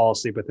 I would fall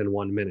asleep within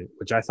 1 minute,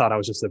 which I thought I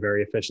was just a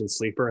very efficient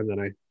sleeper. And then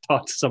I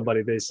talked to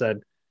somebody, they said,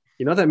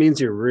 that means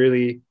you're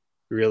really,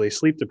 really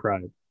sleep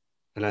deprived.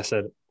 And I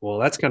said, well,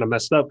 that's kind of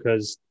messed up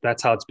because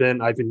that's how it's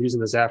been. I've been using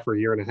this app for a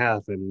year and a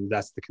half, and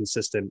that's the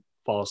consistent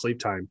fall asleep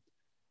time.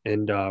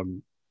 And,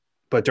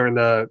 but during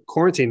the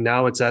quarantine,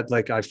 now it's at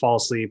like I fall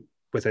asleep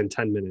within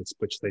 10 minutes,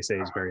 which they say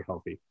is very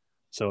healthy.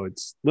 So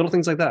it's little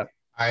things like that.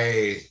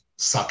 I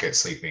suck at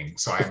sleeping,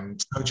 so I'm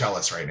so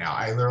jealous right now.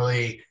 I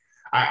literally,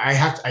 I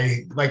have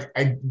to,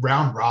 I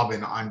round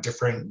robin on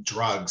different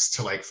drugs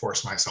to like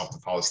force myself to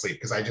fall asleep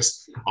because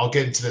I'll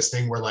get into this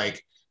thing where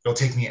like it'll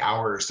take me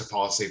hours to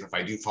fall asleep if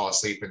I do fall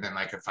asleep, and then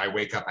like if I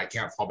wake up, I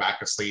can't fall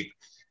back asleep,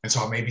 and so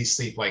I'll maybe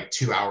sleep like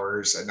 2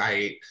 hours a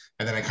night,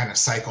 and then I kind of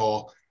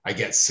cycle. I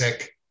get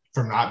sick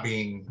from not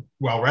being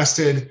well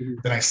rested,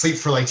 then I sleep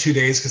for like 2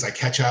 days because I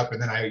catch up,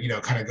 and then I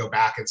kind of go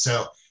back, and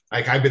so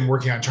like I've been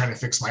working on trying to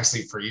fix my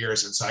sleep for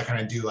years, and so I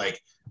kind of do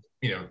like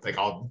like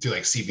I'll do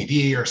like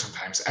CBD or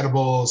sometimes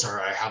edibles, or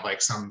I have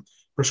like some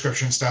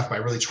prescription stuff, but I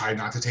really try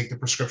not to take the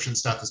prescription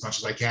stuff as much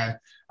as I can.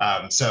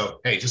 So,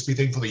 hey, just be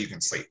thankful that you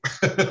can sleep.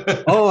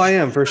 Oh, I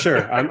am for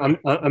sure.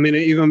 I mean,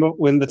 even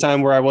when the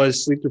time where I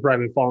was sleep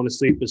deprived and falling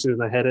asleep as soon as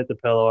my head hit the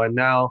pillow, and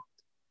now,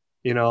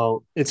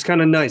 it's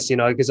kind of nice,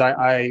 because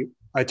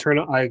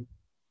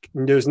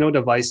there's no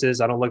devices.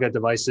 I don't look at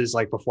devices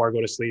like before I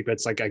go to sleep.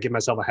 It's like I give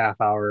myself a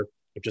half hour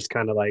of just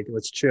kind of like,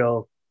 let's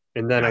chill.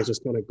 And then I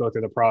just kind of go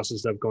through the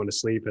process of going to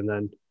sleep. And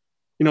then,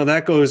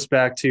 that goes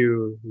back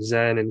to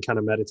Zen and kind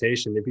of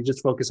meditation. If you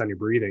just focus on your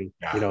breathing,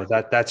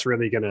 that's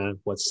really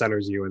what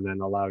centers you and then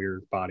allow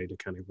your body to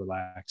kind of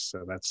relax.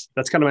 So that's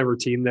kind of my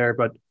routine there,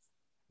 but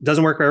it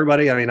doesn't work for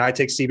everybody. I mean, I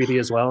take CBD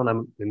as well,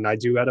 and I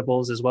do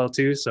edibles as well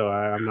too. So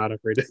I'm not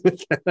afraid of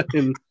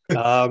that.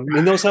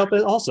 And those help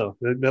also.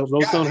 Those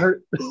don't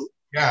hurt.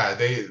 Yeah,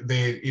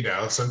 they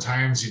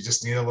sometimes you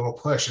just need a little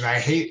push, and I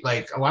hate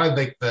like a lot of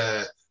like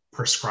the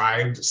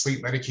prescribed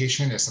sleep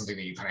medication is something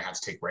that you kind of have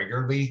to take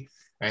regularly,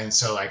 and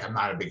so like I'm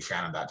not a big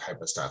fan of that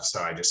type of stuff,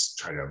 so I just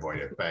try to avoid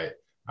it. But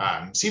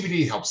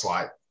CBD helps a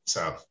lot,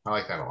 so I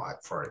like that a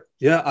lot for it.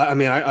 Yeah, I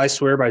mean, I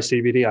swear by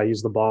CBD. I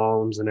use the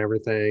balms and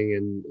everything,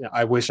 and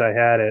I wish I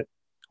had it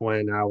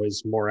when I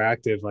was more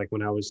active, like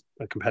when I was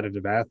a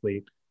competitive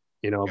athlete.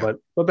 But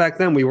back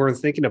then we weren't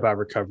thinking about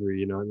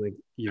recovery, and like,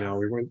 we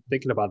weren't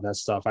thinking about that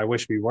stuff. I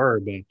wish we were,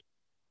 but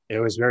it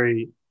was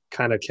very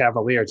kind of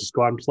cavalier. Just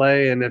go out and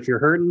play. And if you're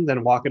hurting,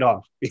 then walk it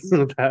off.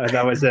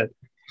 that was it.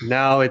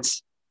 Now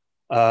it's,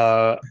 there's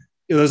a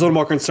little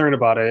more concern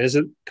about it. Is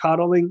it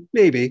coddling?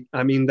 Maybe.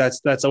 I mean,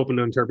 that's open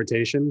to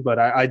interpretation, but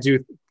I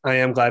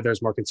am glad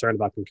there's more concern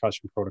about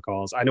concussion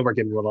protocols. I know we're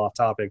getting a little off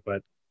topic,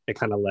 but it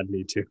kind of led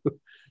me to.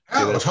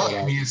 Oh, totally.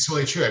 I mean, it's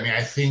totally true. I mean,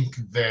 I think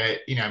that,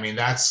 I mean,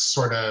 that's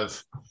sort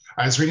of,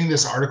 I was reading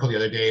this article the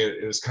other day.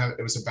 It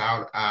was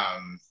about,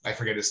 I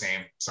forget his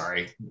name.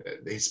 Sorry.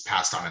 He's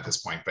passed on at this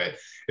point, but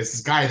it's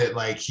this guy that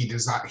like,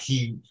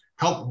 he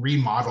helped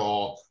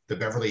remodel the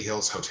Beverly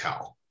Hills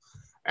Hotel.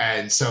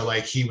 And so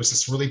like, he was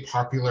this really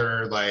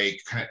popular,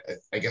 like kind of,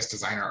 I guess,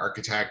 designer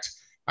architect.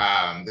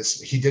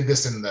 He did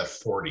this in the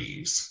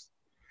 40s,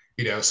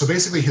 so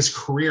basically his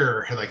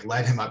career had like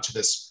led him up to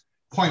this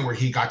point where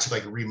he got to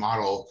like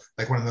remodel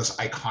like one of those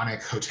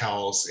iconic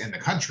hotels in the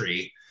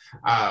country.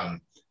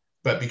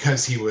 But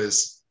because he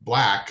was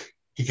Black,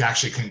 he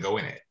actually couldn't go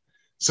in it.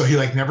 So he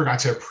like never got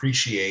to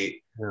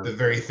appreciate the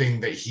very thing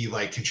that he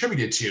like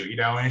contributed to,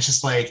 and it's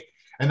just like,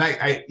 and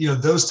I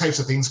those types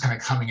of things kind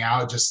of coming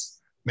out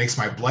just makes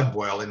my blood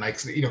boil. And like,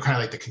 kind of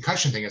like the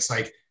concussion thing, it's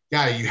like,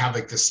 yeah, you have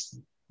like this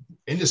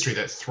industry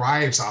that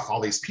thrives off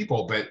all these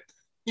people, but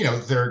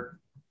they're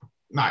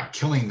not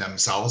killing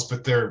themselves,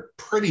 but they're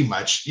pretty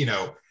much,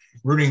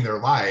 ruining their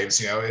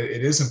lives.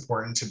 It is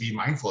important to be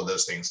mindful of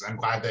those things. And I'm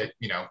glad that,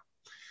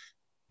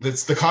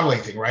 that's the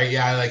coddling thing, right?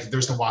 Yeah, like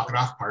there's the walk it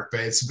off part,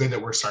 but it's good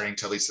that we're starting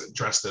to at least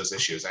address those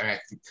issues. I mean, I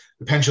think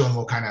the pendulum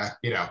will kind of,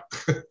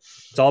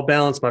 It's all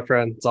balance, my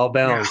friend. It's all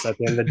balance at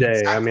the end of the day.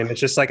 Exactly. I mean,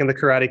 it's just like in the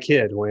Karate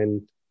Kid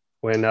when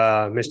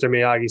Mr.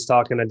 Miyagi's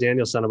talking to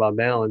Daniel-san about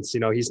balance,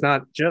 he's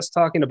not just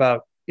talking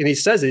about, and he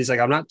says it, he's like,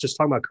 I'm not just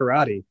talking about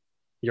karate.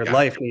 Your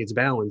life needs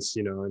balance,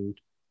 and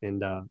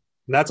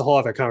And that's a whole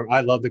other I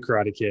love the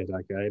Karate Kid.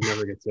 Like I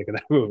never get sick of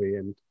that movie.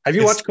 And have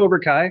you watched Cobra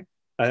Kai?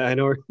 I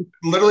know.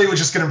 Literally was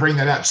just going to bring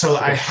that up. So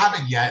I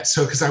haven't yet.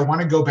 So because I want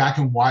to go back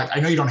and watch.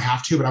 I know you don't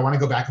have to, but I want to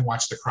go back and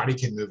watch the Karate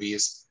Kid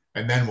movies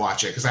and then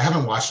watch it because I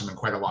haven't watched them in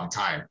quite a long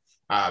time.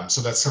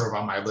 So that's sort of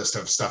on my list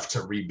of stuff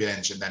to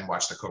re-binge and then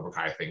watch the Cobra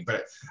Kai thing.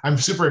 But I'm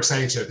super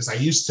excited to because I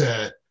used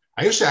to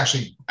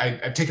actually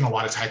I've taken a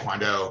lot of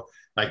Taekwondo,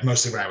 like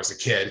mostly when I was a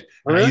kid.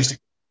 And I used to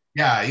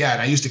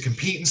and I used to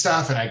compete and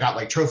stuff, and I got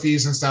like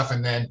trophies and stuff.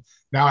 And then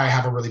now I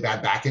have a really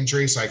bad back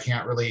injury, so I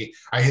can't really.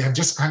 I have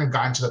just kind of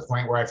gotten to the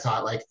point where I've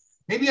thought like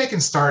maybe I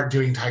can start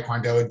doing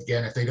Taekwondo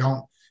again if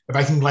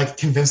I can like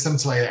convince them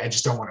to like I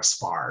just don't want to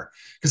spar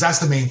because that's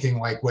the main thing.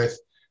 Like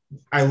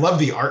I love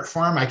the art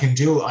form. I can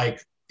do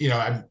like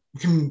I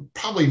can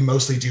probably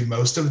mostly do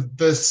most of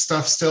the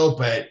stuff still,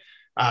 but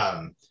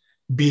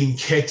being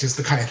kicked is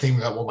the kind of thing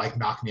that will like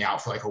knock me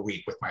out for like a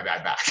week with my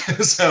bad back.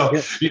 So,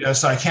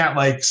 so I can't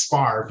like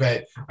spar,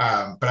 but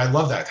I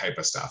love that type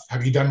of stuff.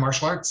 Have you done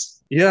martial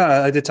arts?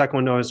 Yeah, I did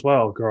Taekwondo as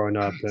well growing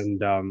up.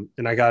 And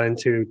I got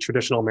into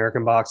traditional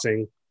American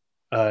boxing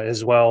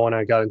as well when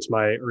I got into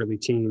my early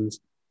teens.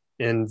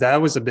 And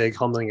that was a big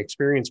humbling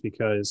experience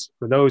because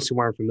for those who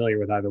aren't familiar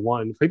with either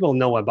one, people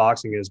know what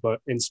boxing is, but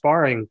in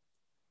sparring,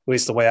 at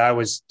least the way I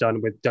was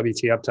done with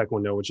WTF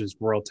Taekwondo, which is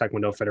World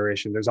Taekwondo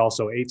Federation. There's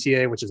also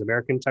ATA, which is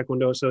American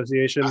Taekwondo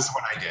Association. That's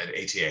what I did,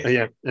 ATA.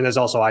 Yeah, and there's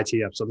also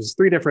ITF. So there's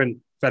 3 different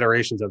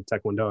federations of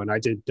Taekwondo, and I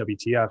did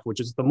WTF, which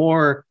is the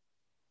more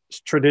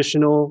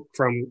traditional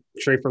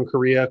straight from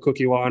Korea,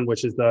 Kukkiwon,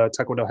 which is the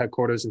Taekwondo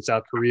headquarters in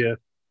South Korea.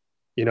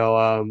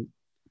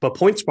 But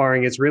point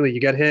sparring is really you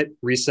get hit,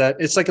 reset.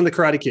 It's like in the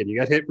Karate Kid, you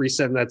get hit,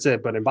 reset, and that's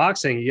it. But in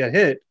boxing, you get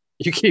hit,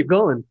 you keep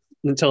going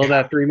until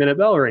that 3-minute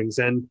bell rings,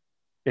 and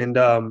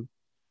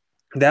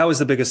that was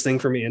the biggest thing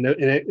for me, and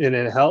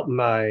it helped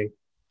my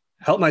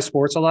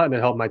sports a lot, and it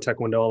helped my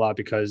Taekwondo a lot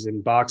because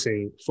in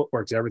boxing,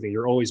 footwork's everything.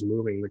 You're always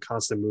moving, the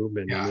constant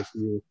movement, and if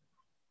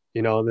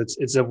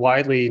it's a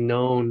widely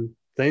known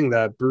thing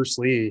that Bruce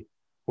Lee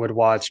would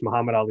watch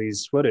Muhammad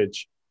Ali's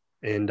footage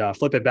and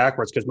flip it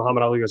backwards because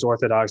Muhammad Ali was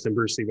orthodox and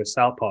Bruce Lee was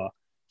southpaw.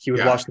 He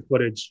would watch the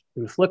footage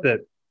and flip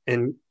it,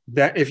 and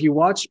that if you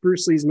watch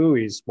Bruce Lee's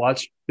movies,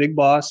 watch Big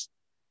Boss.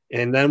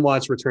 And then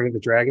watch Return of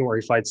the Dragon, where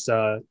he fights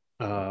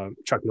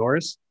Chuck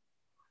Norris.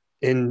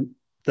 In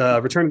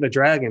the Return of the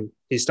Dragon,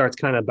 he starts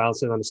kind of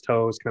bouncing on his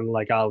toes, kind of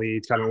like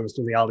Ali, kind of almost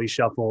doing the Ali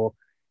shuffle,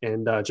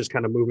 and just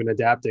kind of moving,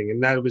 adapting.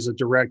 And that was a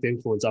direct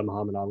influence on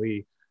Muhammad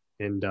Ali.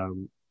 And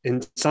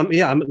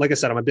like I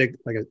said, like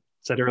I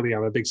said earlier,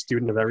 I'm a big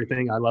student of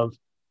everything. I love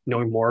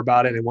knowing more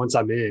about it. And once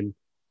I'm in,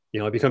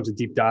 it becomes a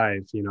deep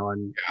dive,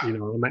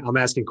 I'm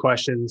asking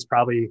questions.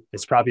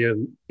 It's probably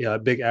a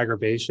big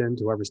aggravation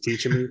to whoever's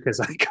teaching me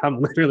because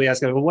I'm literally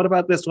asking, well, what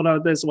about this? What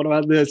about this? What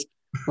about this?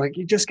 Like,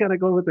 you just got to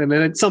go with it. And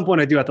at some point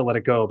I do have to let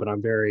it go, but I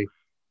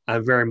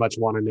very much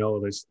want to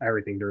know there's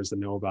everything there is to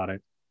know about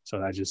it.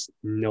 So I just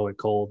know it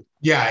cold.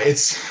 Yeah. I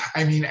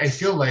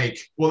feel like,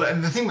 well,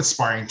 and the thing with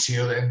sparring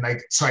too, and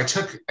like, so I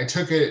took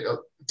it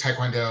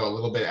Taekwondo a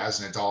little bit as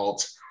an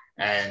adult,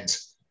 and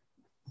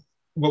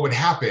what would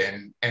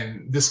happen,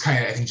 and this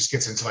kind of I think just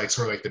gets into like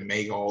sort of like the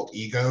male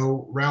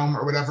ego realm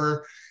or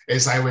whatever,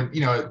 is I would,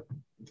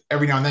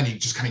 every now and then you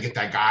just kind of get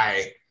that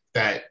guy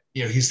that,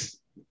 he's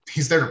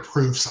there to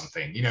prove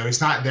something.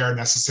 He's not there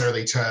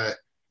necessarily to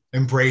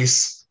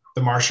embrace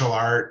the martial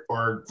art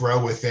or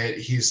grow with it.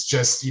 He's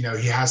just, he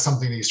has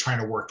something that he's trying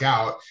to work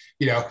out,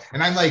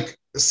 and I'm like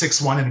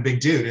 6'1" and a big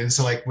dude. And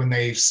so like when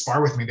they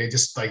spar with me,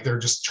 they're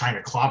just trying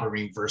to clobber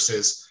me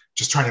versus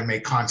just trying to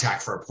make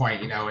contact for a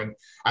point, and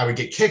I would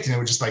get kicked and it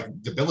would just like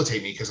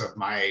debilitate me because of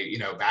my,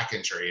 back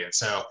injury. And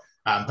so,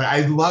 but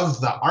I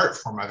love the art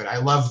form of it. I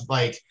love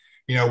like,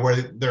 where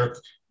they're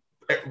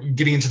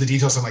getting into the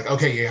details. I'm like,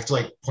 okay, you have to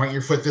like point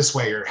your foot this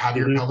way or have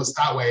your pelvis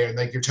that way. And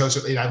like your toes.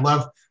 I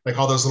love like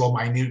all those little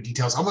minute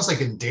details, almost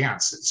like in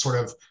dance. It's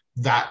sort of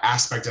that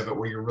aspect of it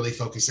where you're really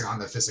focusing on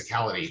the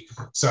physicality.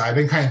 So I've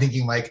been kind of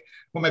thinking like,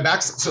 well, my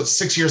back, so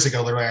 6 years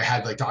ago, literally I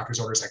had like doctor's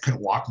orders. I couldn't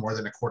walk more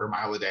than a quarter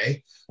mile a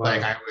day. Wow.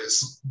 Like I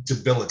was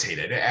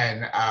debilitated.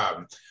 And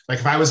like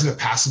if I was in a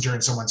passenger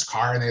in someone's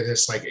car and they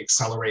just like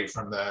accelerate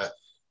from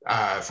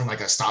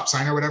like a stop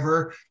sign or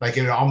whatever, like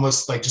it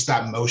almost like just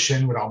that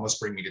motion would almost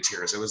bring me to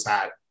tears. It was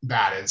that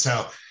bad. And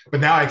so, but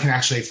now I can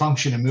actually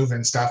function and move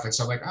and stuff. And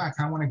so I'm like, I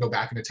kind of want to go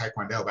back into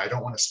Taekwondo, but I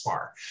don't want to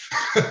spar.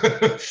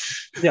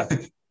 Yeah.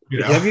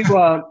 Have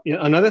you,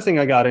 another thing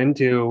I got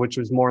into, which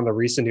was more in the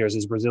recent years,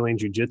 is Brazilian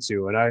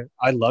Jiu-Jitsu. And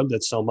I loved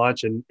it so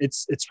much. And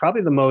it's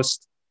probably the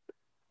most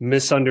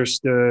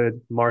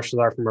misunderstood martial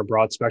art from a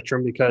broad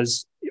spectrum,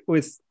 because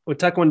with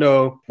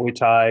Taekwondo, Muay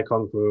Thai,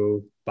 Kung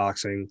Fu,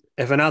 boxing,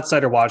 if an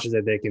outsider watches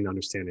it, they can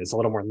understand it. It's a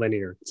little more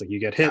linear. It's like you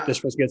get hit,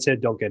 this person gets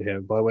hit, don't get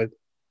hit. But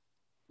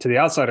to the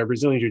outsider,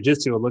 Brazilian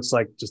Jiu-Jitsu, it looks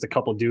like just a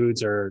couple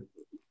dudes or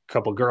a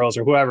couple girls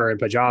or whoever in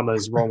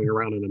pajamas rolling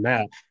around on a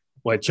mat,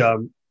 which,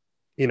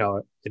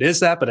 it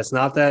is that, but it's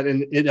not that.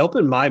 And it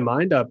opened my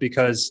mind up,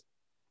 because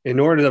in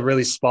order to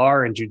really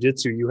spar in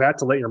jiu-jitsu, you have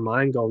to let your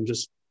mind go and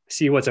just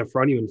see what's in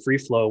front of you in free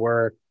flow,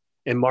 where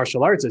in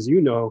martial arts, as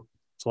you know,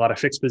 it's a lot of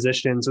fixed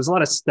positions. There's a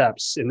lot of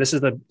steps. And this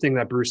is the thing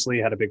that Bruce Lee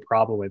had a big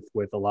problem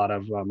with a lot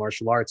of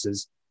martial arts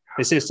is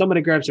they say if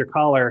somebody grabs your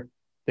collar,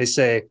 they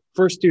say,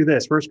 first do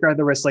this, first grab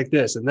the wrist like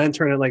this, and then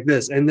turn it like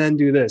this, and then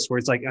do this. Where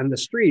it's like on the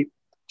street,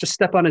 just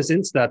step on his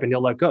instep and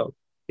he'll let go.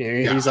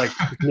 You know, he's like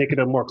making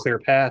a more clear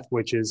path,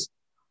 which is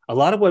a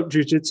lot of what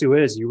jujitsu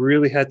is. You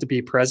really have to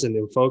be present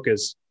and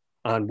focus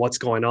on what's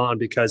going on,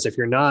 because if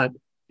you're not,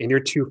 and you're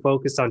too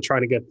focused on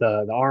trying to get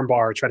the arm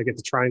bar, try to get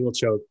the triangle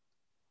choke,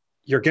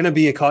 you're going to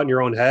be caught in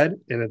your own head.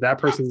 And if that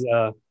person's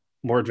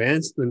more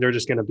advanced, then they're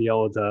just going to be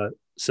able to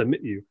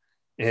submit you.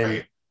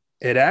 And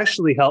it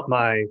actually helped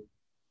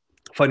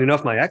funny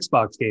enough, my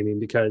Xbox gaming,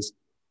 because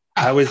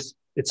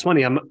it's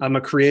funny, I'm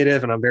a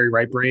creative and I'm very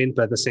right brained,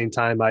 but at the same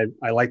time,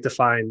 I like to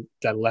find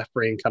that left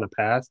brain kind of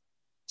path.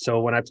 So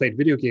when I played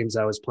video games,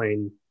 I was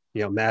playing,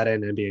 you know,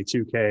 Madden, NBA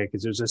 2K,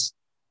 because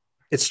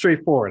it's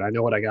straightforward. I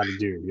know what I got to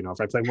do. You know,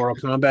 if I play Mortal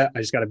Kombat, I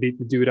just got to beat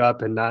the dude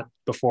up and not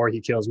before he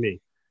kills me,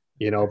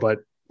 you know, but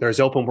there's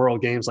open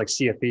world games like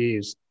Sea of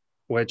Thieves,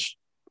 which,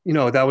 you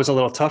know, that was a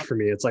little tough for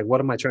me. It's like, what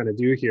am I trying to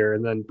do here?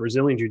 And then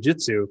Brazilian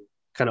Jiu-Jitsu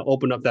kind of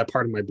opened up that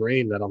part of my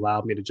brain that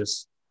allowed me to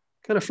just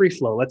kind of free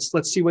flow. Let's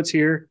see what's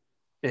here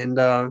and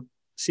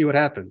see what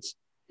happens.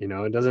 You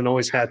know, it doesn't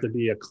always have to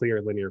be a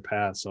clear linear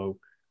path. So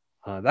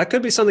that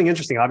could be something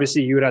interesting.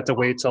 Obviously, you would have to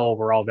wait till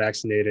we're all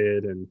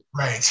vaccinated, and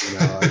you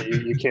know,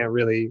 you can't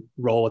really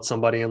roll with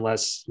somebody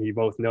unless you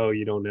both know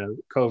you don't have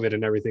COVID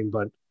and everything.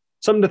 But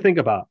something to think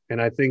about. And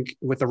I think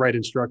with the right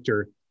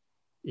instructor,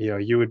 you know,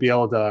 you would be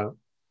able to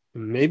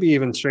maybe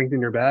even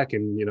strengthen your back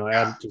and, you know,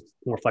 add just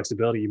more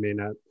flexibility you may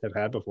not have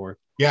had before.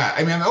 Yeah,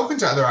 I mean, I'm open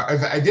to other.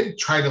 I did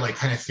try to like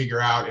kind of figure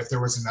out if there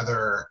was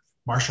another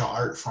martial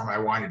art form I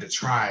wanted to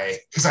try,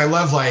 because I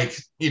love, like,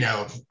 you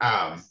know,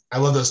 I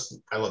love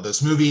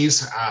those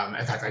movies.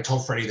 In fact, I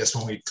told Freddie this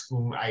when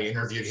I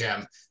interviewed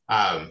him.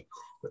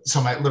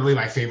 So literally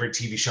my favorite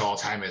TV show all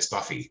time is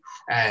Buffy,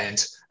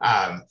 and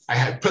I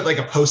had put like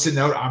a Post-it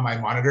note on my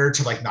monitor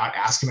to like not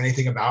ask him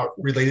anything about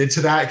related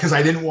to that, because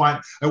I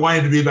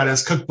wanted to be about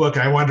his cookbook,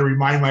 and I wanted to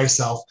remind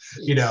myself,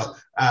 you know,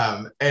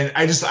 and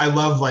I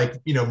love, like,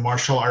 you know,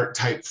 martial art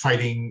type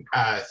fighting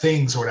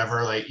things or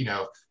whatever, like, you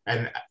know,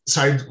 and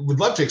so I would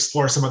love to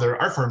explore some other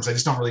art forms. I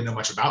just don't really know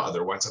much about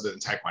other ones other than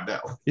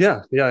Taekwondo.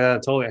 Yeah,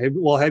 totally.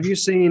 Well, have you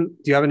seen?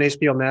 Do you have an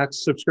HBO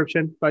Max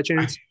subscription by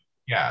chance?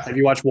 Yeah. Have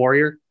you watched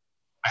Warrior?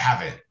 I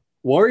haven't.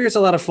 Warrior's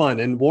a lot of fun,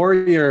 and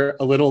Warrior,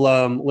 a little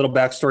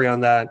backstory on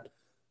that.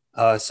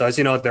 So as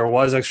you know, there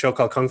was a show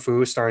called Kung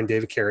Fu starring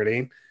David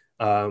Carradine.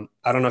 I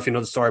don't know if you know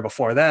the story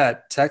before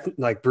that.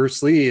 Like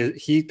Bruce Lee,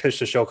 he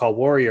pitched a show called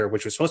Warrior,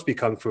 which was supposed to be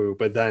Kung Fu,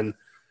 but then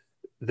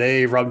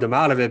they rubbed him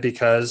out of it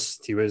because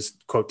he was,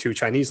 quote, too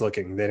Chinese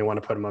looking. They didn't want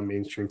to put him on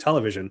mainstream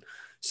television.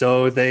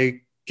 So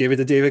they gave it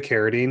to David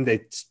Carradine.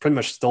 They pretty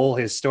much stole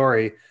his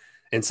story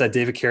and said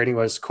David Carradine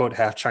was, quote,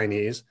 half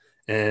Chinese.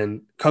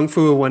 And Kung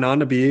Fu went on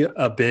to be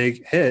a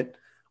big hit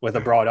with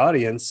a broad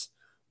audience.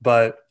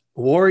 But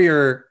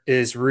Warrior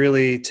is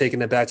really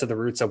taking it back to the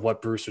roots of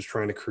what Bruce was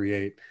trying to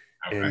create.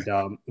 Okay.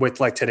 And with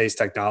like today's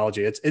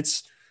technology,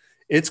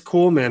 it's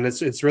cool, man.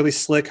 It's really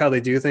slick how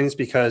they do things,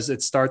 because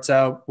it starts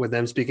out with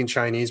them speaking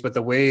Chinese, but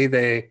the way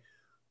they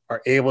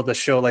are able to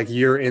show like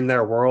you're in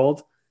their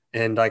world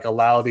and like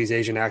allow these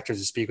Asian actors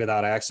to speak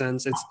without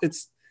accents,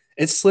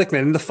 it's slick,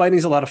 man. And the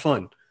fighting's a lot of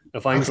fun.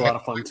 The fighting's a lot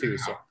of fun too.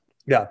 So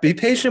yeah, be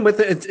patient with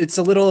it. It's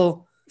a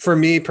little, for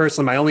me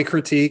personally, my only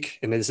critique,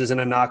 and this isn't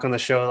a knock on the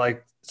show,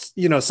 like,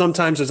 you know,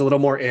 sometimes there's a little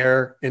more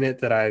air in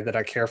it that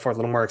I care for, a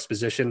little more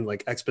exposition.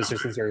 Like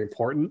exposition is very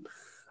important,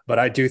 but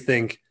I do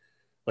think,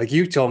 like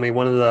you told me,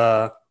 one of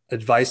the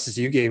advices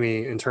you gave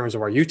me in terms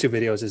of our YouTube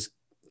videos is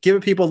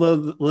give people a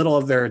little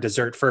of their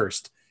dessert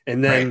first,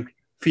 and then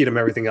feed them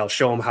everything else.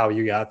 Show them how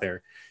you got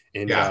there.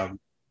 And,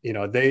 you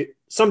know, they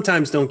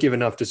sometimes don't give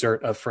enough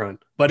dessert up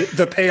front, but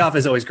the payoff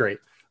is always great.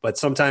 But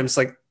sometimes,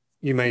 like,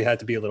 you may have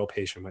to be a little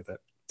patient with it.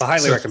 I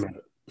highly recommend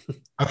it.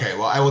 Okay.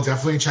 Well, I will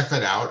definitely check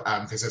that out,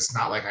 because it's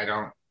not like I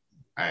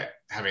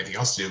have anything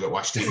else to do but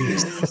watch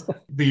TV.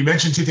 But you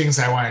mentioned two things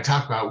I want to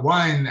talk about.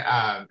 One,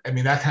 I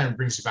mean, that kind of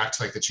brings you back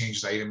to like the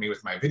changes I even made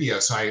with my video.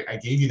 So I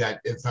gave you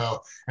that info,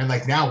 and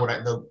like now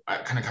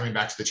kind of coming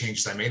back to the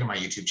changes I made on my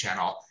YouTube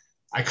channel,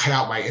 I cut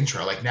out my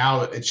intro. Like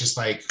now it's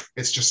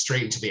just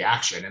straight into the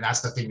action. And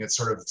that's the thing that's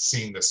sort of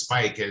seeing the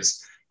spike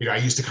is, you know, I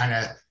used to kind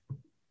of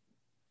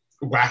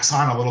wax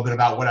on a little bit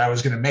about what I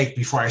was going to make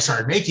before I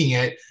started making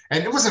it.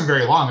 And it wasn't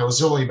very long. It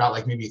was only about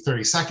like maybe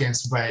 30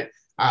 seconds, but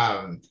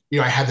you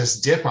know, I had this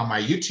dip on my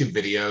YouTube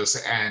videos,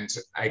 and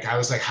I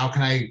was like, how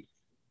can I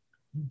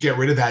get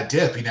rid of that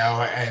dip, you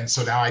know? And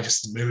so now I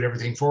just moved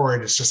everything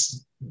forward. It's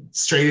just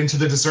straight into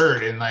the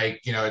dessert, and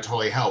like, you know, it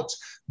totally helped.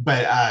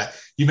 But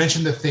you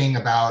mentioned the thing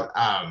about,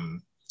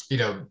 you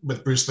know,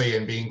 with Bruce Lee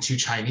and being too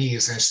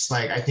Chinese. And it's just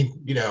like, I think,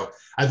 you know,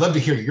 I'd love to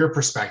hear your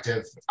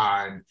perspective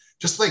on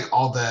just like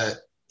all the,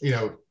 you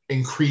know,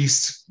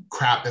 increased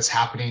crap that's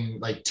happening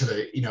like to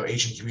the, you know,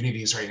 Asian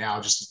communities right now,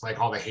 just like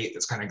all the hate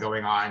that's kind of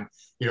going on,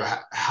 you know,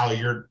 how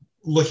you're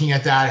looking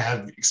at that,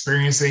 have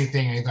experienced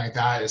anything like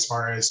that as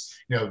far as,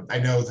 I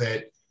know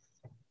that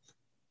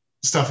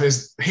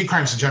hate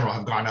crimes in general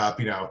have gone up,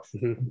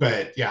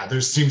 but yeah,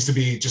 there seems to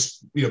be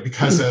just,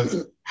 because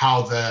of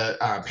how the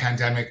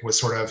pandemic was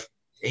sort of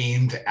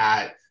aimed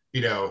at,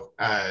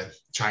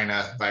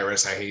 China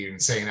virus. I hate even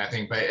saying that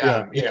thing,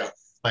 but,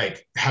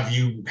 like, have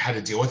you had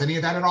to deal with any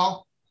of that at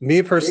all?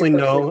 Me personally,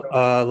 no.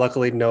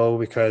 Luckily, no,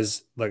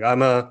 because like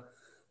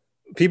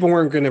people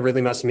weren't going to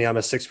really mess with me. I'm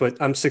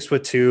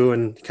 6'2"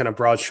 and kind of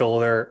broad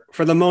shoulder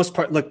for the most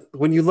part. Look,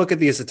 when you look at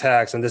these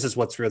attacks, and this is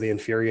what's really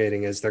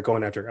infuriating, is they're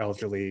going after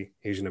elderly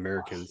Asian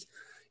Americans,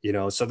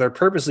 so they're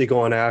purposely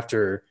going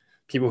after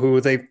people who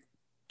they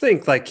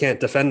think like can't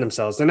defend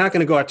themselves. They're not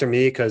going to go after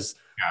me because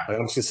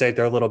I'm just gonna say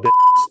they're a little bit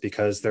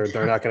because they're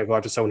not going to go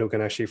after someone who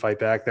can actually fight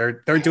back.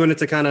 They're doing it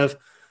to kind of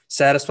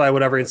satisfy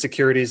whatever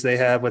insecurities they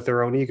have with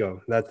their own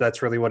ego.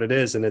 That's really what it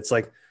is. And it's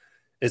like,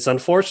 it's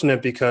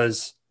unfortunate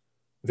because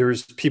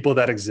there's people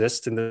that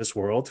exist in this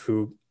world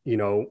who,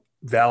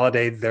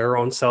 validate their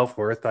own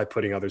self-worth by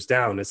putting others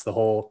down. It's the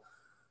whole,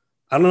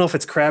 I don't know if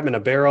it's crab in a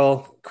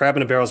barrel. Crab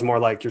in a barrel is more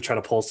like you're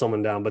trying to pull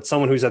someone down, but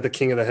someone who's at the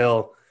king of the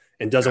hill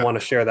and doesn't want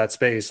to share that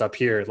space up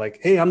here. Like,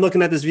 hey, I'm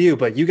looking at this view,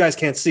 but you guys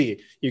can't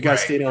see. You guys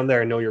stay down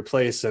there and know your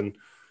place.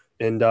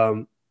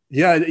 The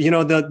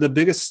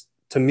biggest,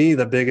 to me,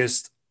 the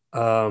biggest,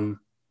 the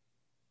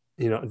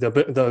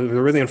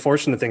really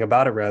unfortunate thing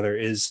about it rather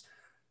is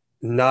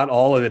not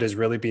all of it is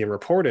really being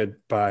reported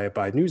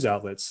by news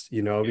outlets,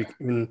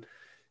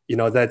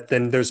 that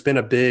then there's been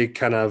a big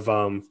kind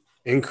of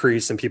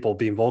increase in people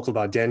being vocal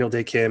about Daniel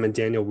Day Kim and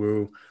Daniel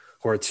Wu,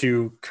 who are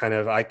two kind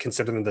of, I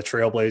consider them the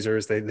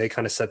trailblazers. They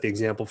kind of set the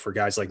example for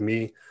guys like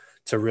me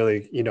to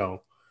really,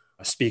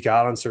 speak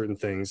out on certain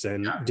things.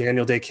 And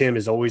Daniel Day Kim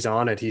is always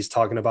on it. He's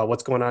talking about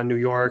what's going on in New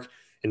York.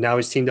 And now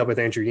he's teamed up with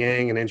Andrew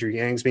Yang, and Andrew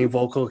Yang's being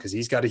vocal because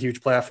he's got a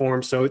huge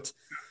platform. So it's,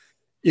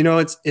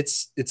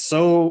 it's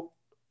so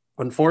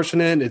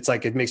unfortunate. It's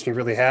like, it makes me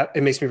really happy.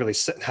 It makes me really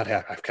sad. Not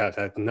happy. I've got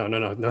that. No,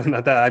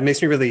 not that. It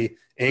makes me really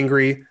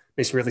angry.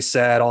 Makes me really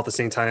sad all at the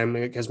same time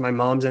because my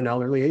mom's an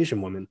elderly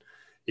Asian woman.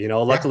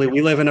 Luckily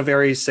we live in a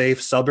very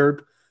safe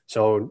suburb.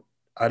 So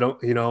I don't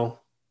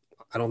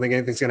think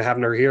anything's going to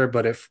happen to her here.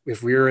 But if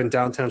we were in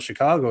downtown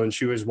Chicago and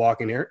she was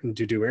walking to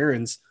do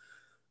errands,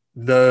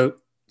 the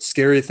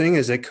scary thing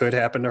is it could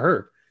happen to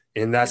her.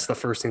 And that's the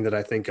first thing that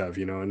I think of,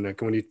 and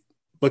like when you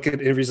look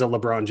at interviews of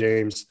LeBron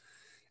James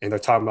and they're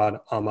talking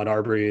about Ahmaud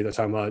Arbery, they're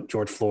talking about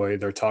George Floyd,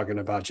 they're talking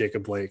about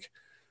Jacob Blake,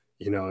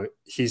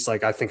 he's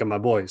like, I think of my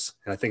boys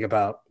and I think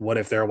about what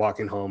if they're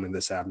walking home and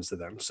this happens to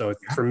them. So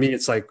for me,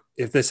 it's like,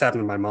 if this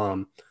happened to my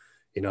mom,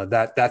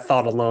 that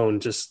thought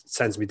alone just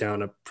sends me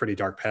down a pretty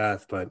dark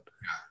path. But,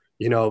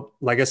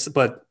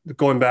 but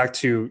going back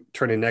to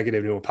turning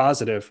negative into a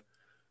positive,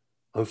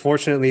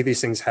 unfortunately,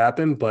 these things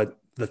happen, but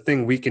the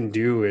thing we can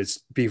do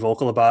is be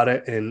vocal about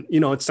it. And,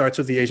 it starts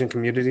with the Asian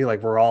community.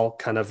 Like we're all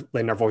kind of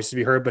letting our voices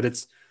be heard, but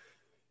it's,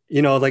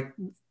 like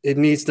it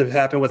needs to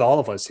happen with all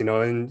of us,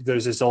 and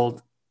there's this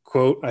old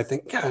quote, I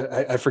think,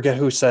 I forget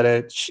who said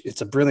it.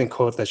 It's a brilliant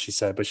quote that she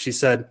said, but she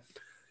said,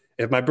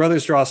 if my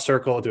brothers draw a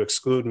circle to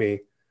exclude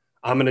me,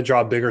 I'm going to draw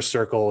a bigger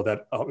circle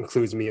that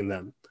includes me and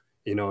them,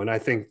 and I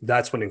think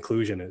that's what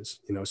inclusion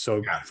is,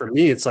 so for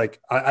me, it's like,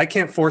 I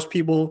can't force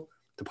people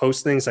to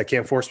post things. I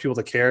can't force people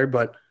to care,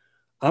 but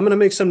I'm going to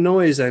make some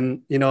noise.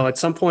 And, at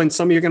some point,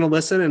 some of you are going to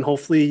listen and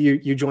hopefully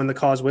you join the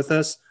cause with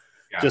us.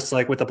 Just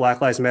like with the Black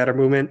Lives Matter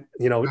movement,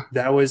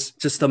 that was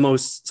just some of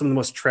the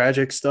most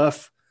tragic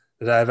stuff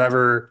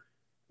that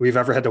we've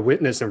ever had to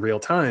witness in real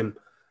time.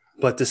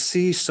 But to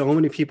see so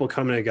many people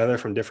coming together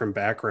from different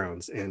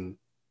backgrounds and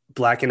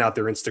blacking out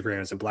their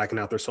Instagrams and blacking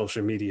out their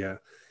social media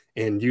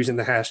and using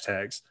the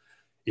hashtags,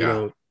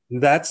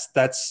 that's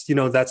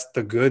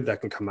the good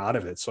that can come out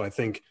of it. So I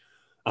think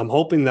I'm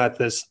hoping that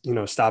this,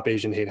 Stop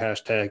Asian Hate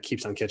hashtag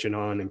keeps on catching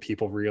on and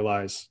people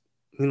realize,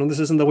 this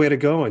isn't the way to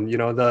go. And,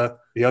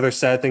 the other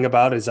sad thing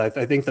about it is I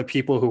think the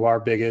people who are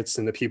bigots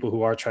and the people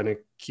who are trying to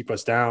keep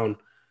us down,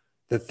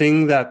 the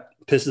thing that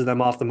pisses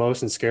them off the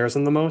most and scares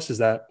them the most is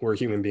that we're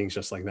human beings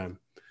just like them.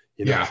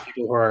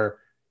 People who are,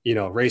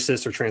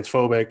 racist or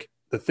transphobic,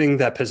 the thing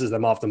that pisses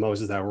them off the most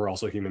is that we're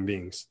also human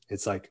beings.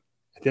 It's like,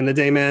 at the end of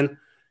the day, man,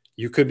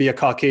 you could be a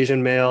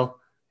Caucasian male,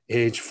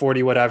 age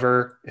 40,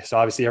 whatever. So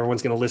obviously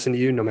everyone's going to listen to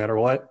you no matter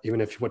what,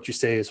 even if what you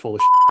say is full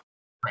of shit.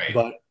 Right.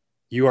 But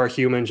you are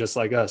human just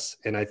like us.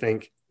 And I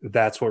think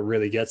that's what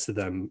really gets to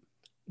them,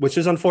 which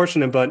is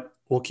unfortunate, but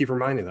we'll keep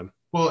reminding them.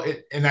 Well,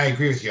 and I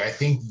agree with you. I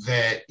think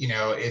that,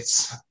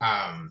 it's,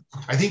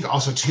 I think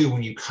also too,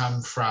 when you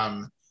come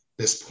from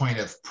this point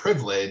of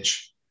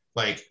privilege,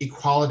 like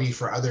equality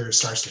for others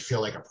starts to feel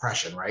like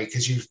oppression, right?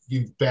 Because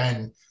you've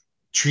been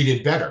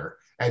treated better.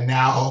 And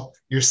now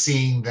you're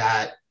seeing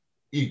that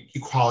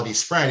equality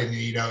spread. And,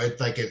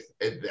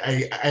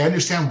 I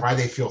understand why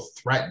they feel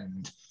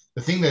threatened.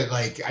 The thing that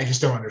I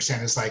just don't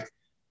understand is at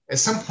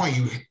some point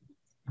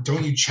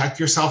don't you check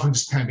yourself and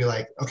just kind of be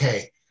like,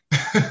 okay,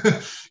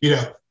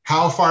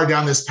 how far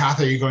down this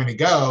path are you going to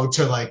go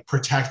to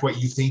protect what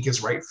you think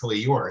is rightfully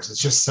yours? It's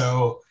just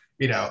so,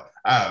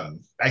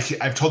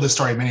 I've told this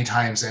story many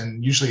times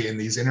and usually in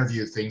these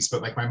interview things,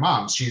 but like my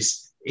mom,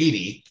 she's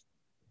 80,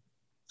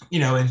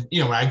 and,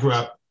 when I grew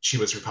up, she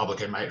was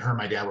Republican. Her and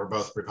my dad were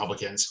both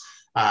Republicans.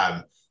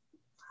 Um,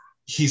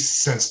 he's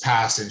since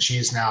passed and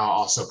she's now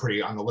also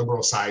pretty on the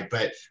liberal side.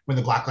 But when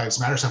the Black Lives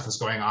Matter stuff was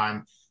going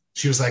on,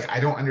 she was like, I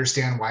don't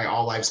understand why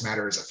all lives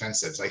matter is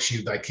offensive. Like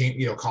she like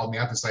came, called me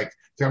up. It's like,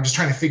 I'm just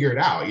trying to figure it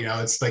out.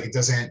 It's like, it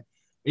doesn't,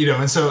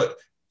 and so,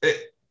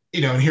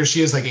 and here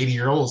she is like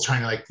 80-year-olds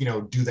trying to like,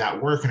 do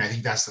that work. And I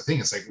think that's the thing.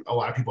 It's like a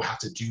lot of people have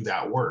to do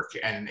that work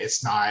and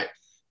it's not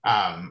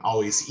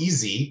always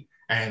easy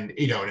and,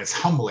 and it's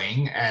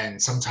humbling.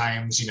 And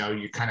sometimes,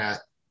 you kind of,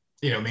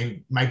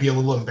 maybe might be a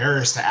little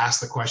embarrassed to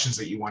ask the questions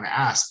that you want to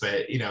ask,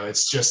 but,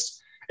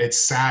 it's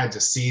sad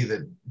to see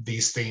that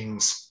these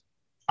things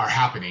are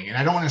happening. And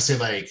I don't want to say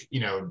like,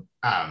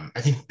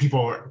 I think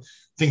people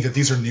think that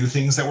these are new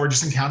things that we're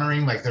just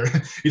encountering. Like they're,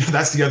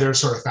 that's the other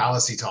sort of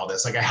fallacy to all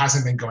this. Like it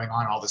hasn't been going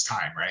on all this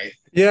time. Right.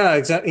 Yeah,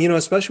 exactly.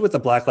 Especially with the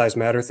Black Lives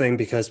Matter thing,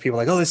 because people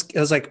are like, oh, this, I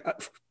was like,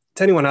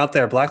 to anyone out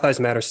there, Black Lives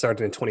Matter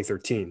started in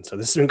 2013. So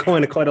this has been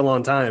going to quite a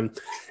long time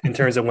in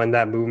terms of when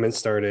that movement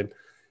started.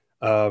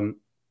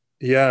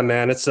 Yeah,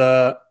 man, it's,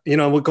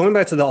 going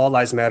back to the All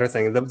Lives Matter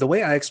thing, the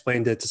way I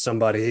explained it to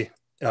somebody,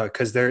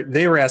 because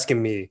they were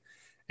asking me,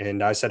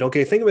 and I said,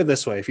 okay, think of it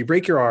this way. If you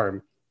break your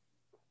arm,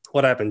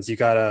 what happens? You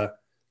got to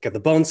get the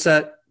bone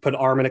set, put an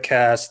arm in a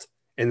cast,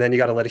 and then you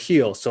got to let it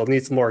heal. So it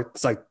needs more.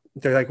 It's like,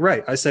 they're like,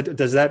 right. I said,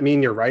 does that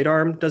mean your right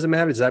arm doesn't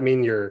matter? Does that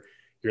mean your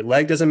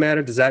leg doesn't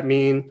matter? Does that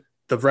mean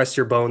the rest of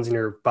your bones in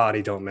your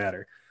body don't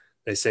matter?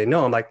 They say,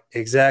 no. I'm like,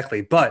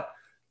 exactly. But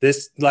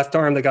this left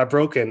arm that got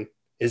broken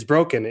is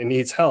broken. It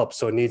needs help.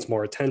 So it needs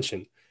more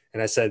attention.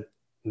 And I said,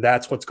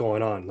 that's what's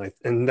going on. Like,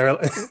 and they're,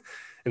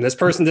 and this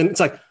person didn't, it's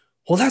like,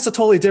 well, that's a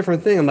totally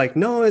different thing. I'm like,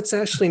 no, it's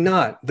actually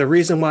not. The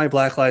reason why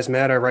Black Lives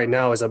Matter right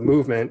now is a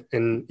movement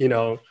and,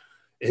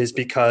 is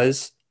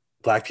because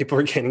Black people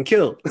are getting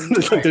killed.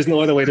 There's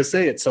no other way to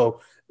say it.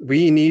 So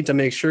we need to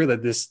make sure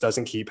that this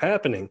doesn't keep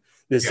happening.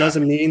 This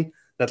doesn't mean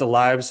that the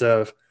lives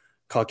of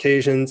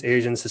Caucasians,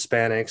 Asians,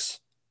 Hispanics,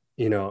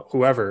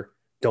 whoever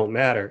don't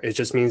matter. It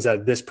just means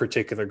that this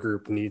particular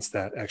group needs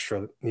that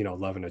extra,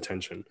 love and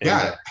attention.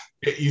 Yeah.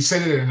 You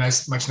said it in a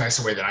much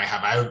nicer way than I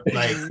have.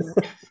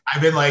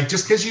 I've been like,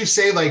 just because you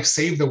say like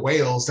save the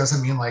whales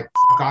doesn't mean like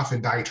fuck off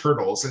and die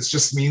turtles. It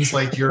just means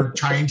like you're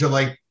trying to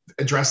like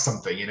address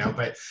something,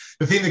 But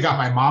the thing that got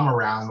my mom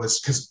around was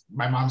because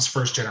my mom's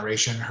first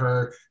generation,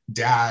 her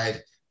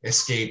dad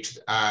escaped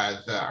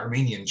the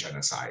Armenian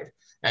genocide.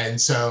 And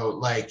so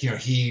like,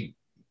 he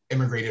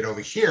immigrated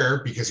over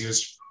here because he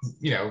was,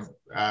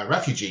 a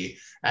refugee.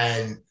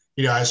 And,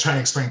 I was trying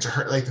to explain to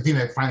her, like the thing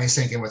that finally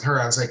sank in with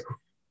her, I was like,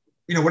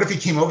 what if he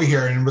came over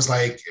here and was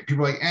like,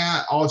 people were like,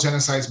 all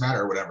genocides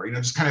matter or whatever,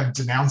 just kind of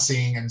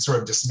denouncing and sort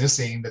of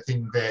dismissing the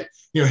thing that,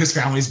 his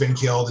family's been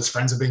killed, his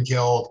friends have been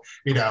killed,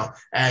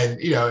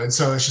 and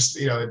so it's just,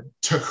 it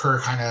took her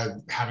kind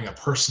of having a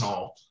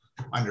personal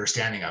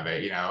understanding of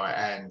it,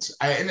 and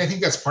I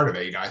think that's part of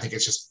it, I think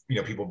it's just,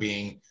 people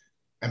being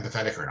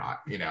empathetic or not,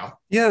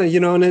 Yeah,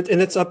 and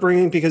it's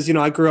upbringing because,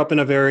 I grew up in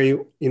a very,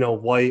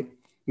 white,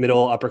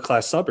 middle, upper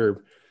class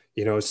suburb,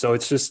 so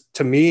it's just,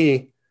 to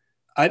me,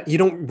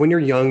 when you're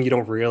young, you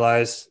don't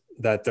realize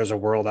that there's a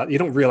world out. You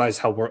don't realize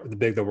how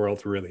big the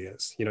world really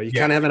is. You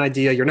kind of have an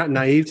idea. You're not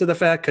naive to the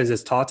fact because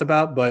it's talked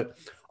about, but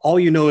all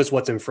you know is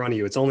what's in front of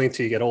you. It's only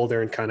until you get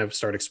older and kind of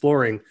start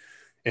exploring.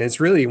 And it's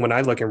really, when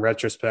I look in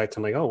retrospect,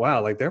 I'm like, oh,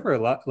 wow, like there were a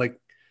lot,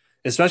 like,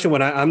 especially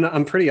when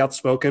I'm pretty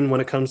outspoken when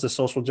it comes to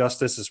social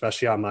justice,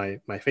 especially on my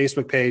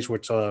Facebook page,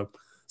 which it's a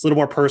little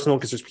more personal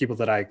because there's people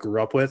that I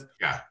grew up with.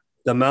 Yeah.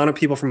 The amount of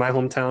people from my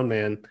hometown,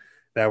 man,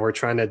 that were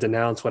trying to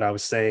denounce what I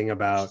was saying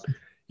about,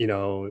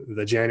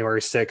 the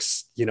January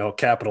 6th,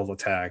 Capitol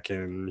attack.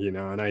 And,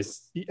 and I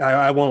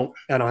don't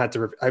have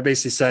to, I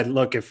basically said,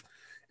 look, if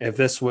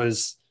this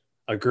was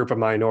a group of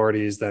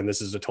minorities, then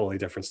this is a totally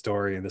different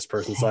story. And this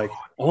person's like,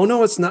 oh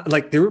no, it's not.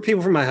 Like there were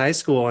people from my high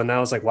school. And I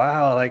was like,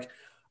 wow, like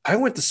I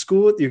went to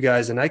school with you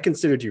guys and I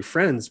considered you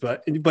friends.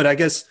 But I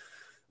guess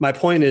my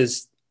point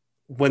is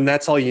when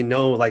that's all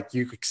like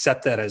you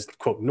accept that as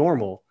quote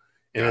normal.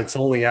 And it's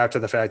only after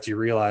the fact you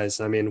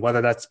realize, I mean,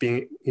 whether that's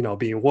being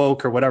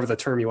woke or whatever the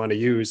term you want to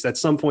use, at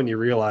some point you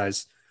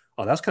realize,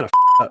 oh, that's kind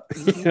of up.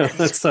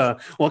 That's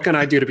what can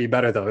I do to be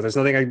better though? There's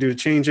nothing I can do to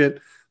change it,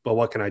 but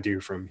what can I do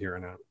from here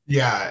on out?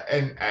 Yeah.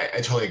 And I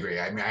totally agree.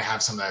 I mean, I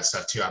have some of that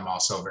stuff too. I'm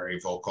also very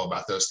vocal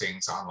about those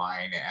things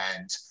online,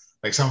 and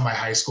like some of my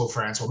high school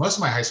friends, most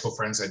of my high school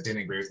friends that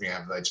didn't agree with me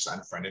have like just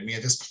unfriended me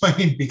at this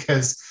point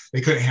because they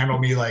couldn't handle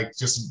me like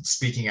just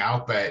speaking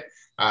out. But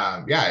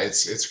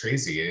it's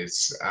crazy.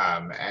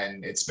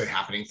 And it's been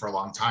happening for a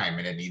long time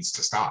and it needs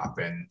to stop.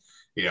 And,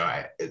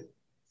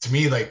 to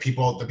me, like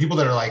the people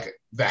that are like,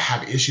 that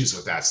have issues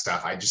with that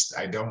stuff,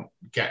 I don't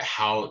get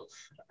how,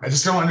 I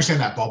just don't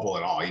understand that bubble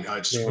at all. It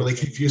just really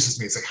confuses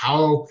me. It's like,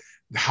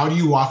 how do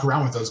you walk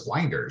around with those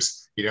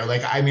blinders?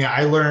 Like, I mean,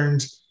 I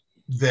learned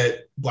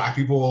that Black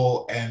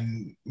people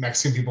and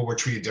Mexican people were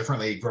treated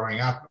differently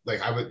growing up.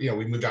 Like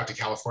we moved out to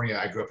California.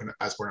 I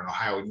was born in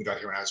Ohio. We moved out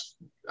here when I was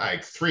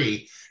like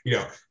 3.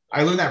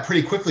 I learned that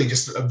pretty quickly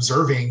just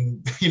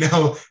observing,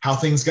 how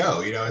things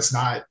go.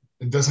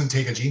 It doesn't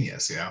take a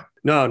genius.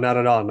 No, not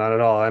at all. Not at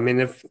all. I mean,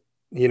 if,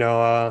 in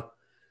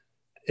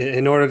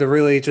order to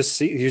really just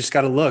see, you just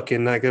got to look.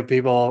 And like the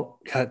people,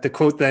 the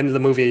quote, the end of the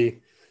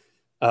movie,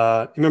 you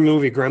remember the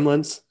movie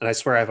Gremlins? And I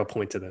swear I have a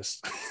point to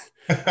this.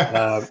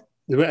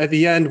 At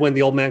the end, when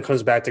the old man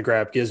comes back to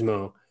grab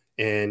Gizmo,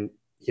 and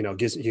you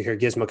hear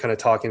Gizmo kind of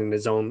talking in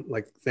his own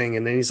like thing,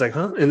 and then he's like,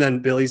 "Huh?" And then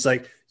Billy's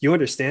like, "You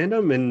understand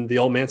him?" And the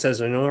old man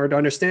says, "In order to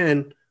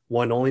understand,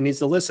 one only needs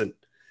to listen."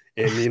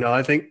 And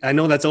I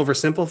know that's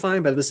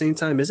oversimplifying, but at the same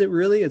time, is it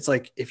really? It's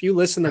like if you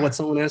listen to what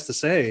someone has to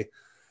say,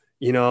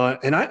 and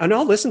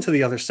I'll listen to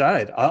the other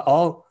side.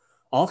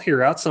 I'll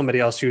hear out somebody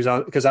else who's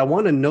on, because I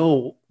want to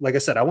know. Like I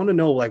said, I want to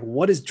know like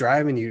what is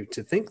driving you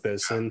to think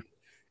this. And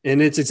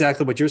it's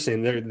exactly what you're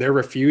saying. They're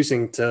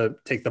refusing to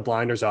take the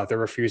blinders off. They're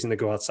refusing to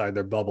go outside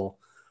their bubble,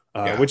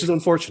 which is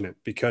unfortunate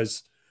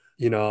because,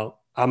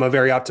 I'm a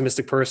very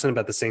optimistic person,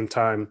 but at the same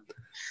time,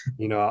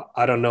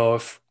 I don't know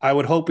if I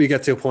would hope we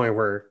get to a point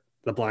where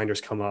the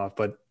blinders come off.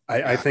 But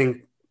I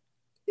think,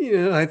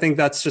 I think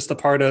that's just a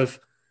part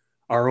of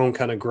our own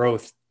kind of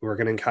growth. We're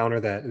going to encounter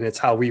that, and it's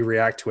how we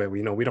react to it.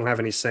 We don't have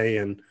any say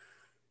in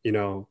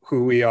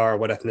who we are,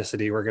 what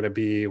ethnicity we're going to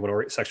be,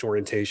 what sexual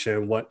are going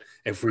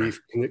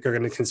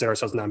to consider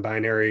ourselves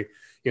non-binary,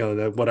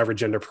 whatever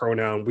gender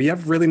pronoun, we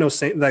have really no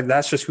say. Like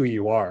that's just who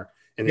you are.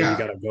 And then you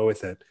got to go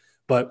with it.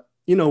 But,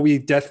 we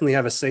definitely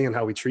have a say in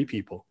how we treat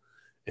people.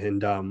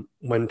 And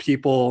when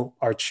people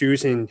are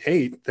choosing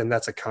hate, then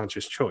that's a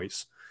conscious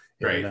choice.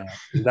 Right.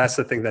 And that's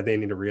the thing that they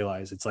need to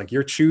realize. It's like,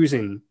 you're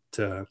choosing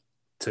to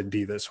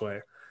be this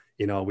way.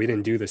 We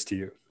didn't do this to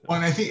you. Well,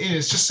 and I think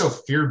it's just so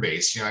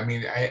fear-based.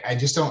 I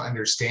just don't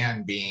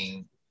understand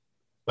being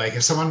like,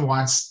 if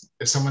someone's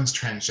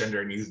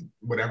transgender and you,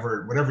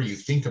 whatever you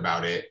think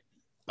about it,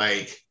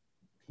 like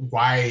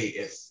why,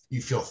 if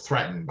you feel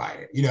threatened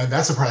by it,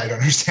 that's the part I don't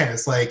understand.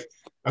 It's like,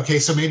 okay,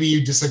 so maybe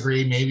you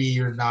disagree, maybe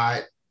you're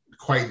not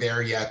quite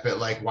there yet, but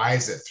like, why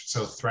is it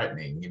so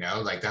threatening?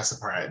 Like that's the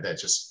part that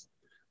just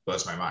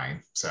blows my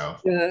mind. So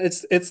yeah,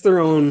 it's their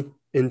own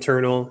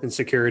internal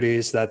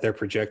insecurities that they're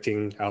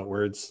projecting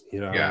outwards,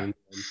 and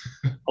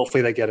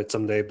hopefully they get it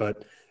someday.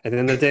 But at the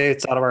end of the day,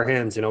 it's out of our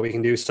hands. We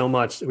can do so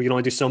much. We can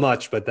only do so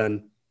much, but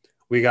then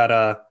we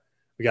gotta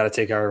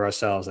take care of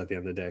ourselves at the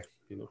end of the day.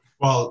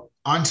 Well,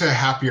 on to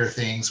happier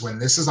things. When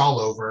this is all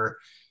over,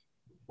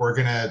 we're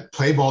gonna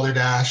play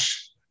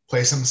Balderdash,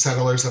 play some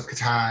Settlers of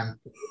Catan,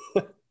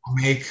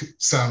 make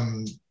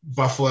some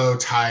buffalo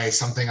Thai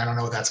something. I don't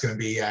know what that's gonna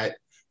be yet,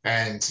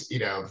 and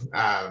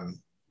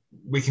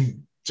we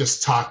can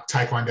just talk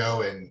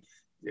Taekwondo and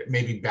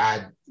maybe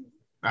bad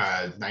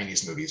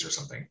 90s movies or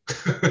something.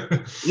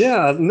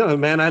 Yeah, no,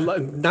 man.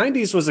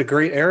 90s was a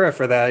great era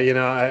for that.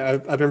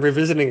 I've been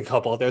revisiting a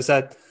couple. There's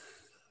that,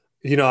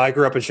 I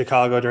grew up in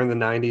Chicago during the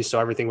 90s, so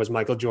everything was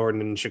Michael Jordan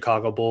and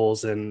Chicago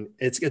Bulls. And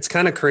it's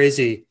kind of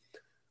crazy.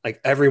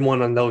 Like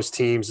everyone on those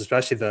teams,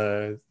 especially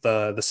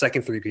the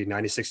second three-peat,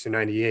 96 through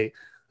 98,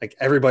 like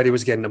everybody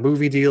was getting a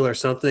movie deal or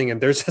something. And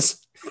there's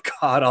this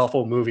god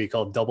awful movie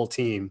called Double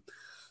Team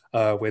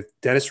with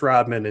Dennis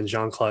Rodman and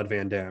Jean-Claude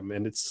Van Damme.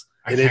 And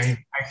you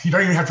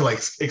don't even have to like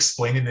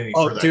explain it any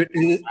further. Dude,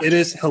 it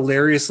is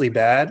hilariously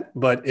bad,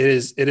 but it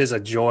is a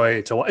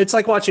joy to watch. It's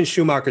like watching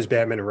Schumacher's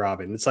Batman and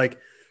Robin. It's like,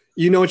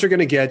 what you're going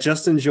to get,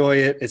 just enjoy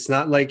it. It's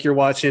not like you're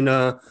watching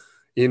a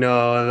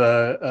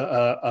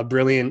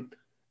brilliant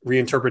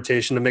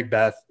reinterpretation of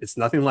Macbeth. It's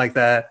nothing like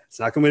that.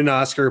 It's not going to win an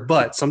Oscar,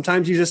 but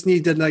sometimes you just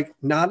need to like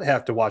not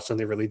have to watch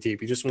something really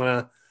deep. You just want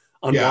to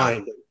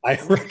unwind. Yeah.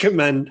 I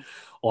recommend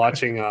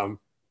watching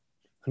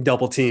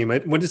Double Team.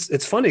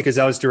 It's funny because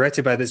I was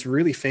directed by this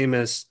really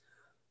famous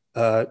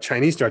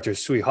Chinese director,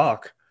 Sui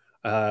Hawk,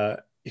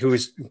 who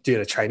did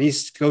a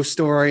Chinese ghost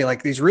story,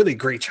 like these really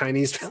great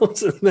Chinese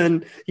films. And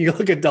then you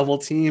look at Double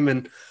Team,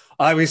 and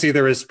obviously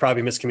there was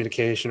probably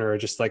miscommunication or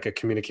just like a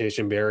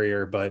communication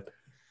barrier, but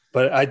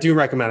I do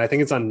recommend. I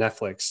think it's on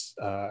Netflix,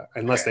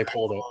 unless they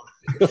pulled it.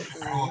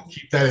 I'll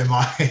keep that in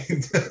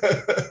mind.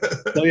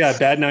 So yeah,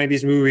 bad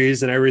 90s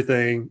movies and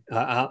everything.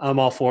 I'm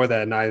all for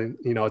that. And I,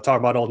 talk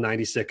about old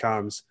 90s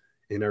sitcoms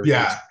and everything.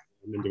 Yeah.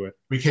 I'm into it.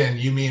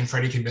 You, me and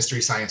Freddie can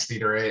Mystery Science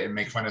Theater it and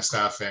make fun of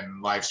stuff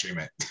and live stream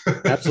it.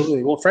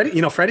 Absolutely. Well,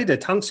 Freddie did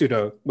Tang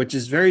Sudo, which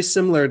is very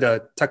similar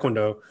to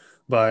Taekwondo,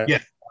 but yeah.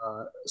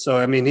 So,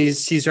 I mean, we're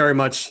very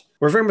much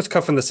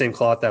cut from the same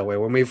cloth that way.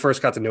 When we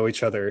first got to know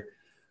each other,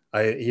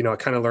 I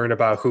kind of learned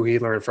about who he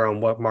learned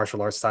from, what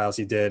martial arts styles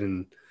he did.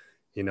 And,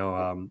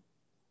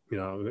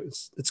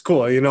 it's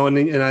cool,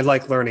 and I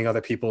like learning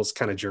other people's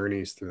kind of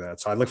journeys through that.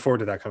 So I look forward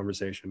to that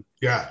conversation.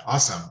 Yeah.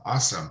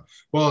 Awesome.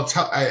 Well,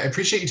 I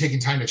appreciate you taking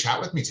time to chat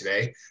with me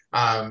today.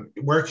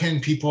 Where can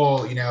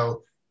people,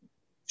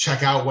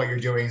 check out what you're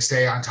doing,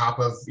 stay on top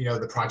of,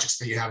 the projects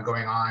that you have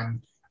going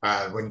on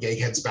when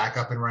Gaghead's back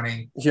up and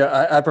running?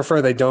 Yeah. I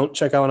prefer they don't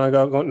check out when I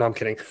go. No, I'm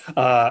kidding.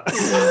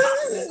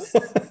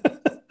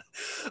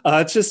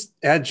 It's just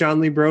at Jon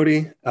Lee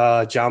Brody,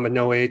 John with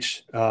no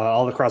H,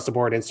 all across the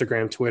board,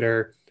 Instagram,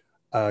 Twitter,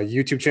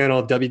 YouTube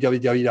channel,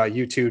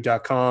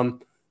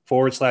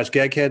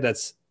 www.youtube.com/Geghead.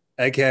 That's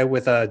Egghead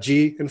with a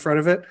G in front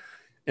of it.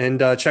 And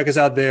check us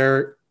out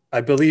there.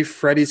 I believe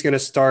Freddie's going to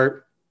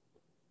start.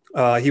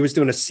 He was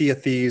doing a Sea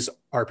of Thieves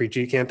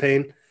RPG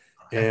campaign,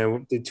 and we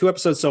did 2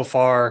 episodes so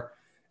far.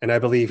 And I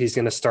believe he's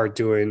going to start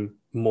doing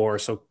more.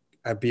 So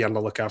I'd be on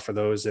the lookout for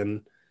those.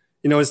 And,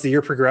 you know, as the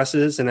year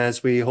progresses and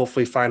as we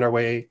hopefully find our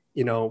way,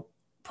 you know,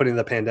 putting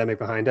the pandemic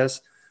behind us,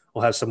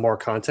 we'll have some more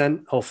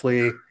content.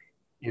 Hopefully,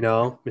 you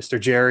know, Mr.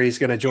 Jerry's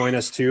going to join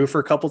us too for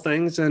a couple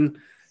things. And,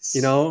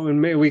 you know,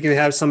 and maybe we can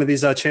have some of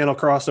these channel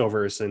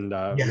crossovers and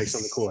make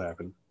something cool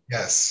happen.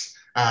 Yes.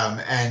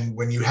 And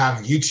when you have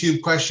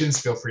YouTube questions,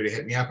 feel free to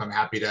hit me up. I'm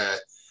happy to,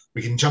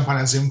 we can jump on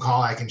a Zoom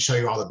call. I can show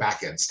you all the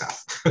back end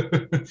stuff.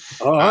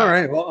 Oh, all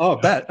right. Well,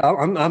 bet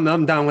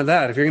I'm down with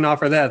that. If you're going to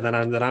offer that, then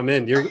I'm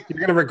in. You're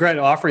going to regret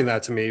offering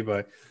that to me,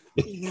 but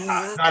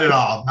not at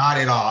all. Not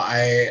at all.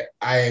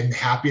 I'm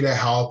happy to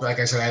help. Like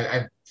I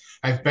said,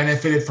 I've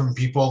benefited from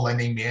people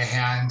lending me a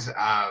hand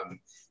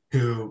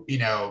who, you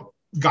know,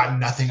 got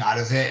nothing out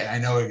of it. And I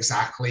know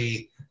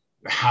exactly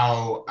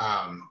how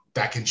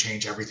that can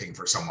change everything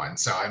for someone.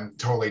 So I'm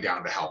totally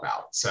down to help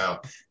out. So,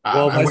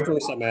 well, vice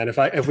versa, man.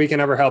 If we can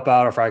ever help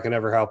out, or if I can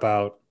ever help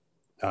out,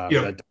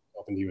 that's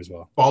open to you as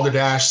well.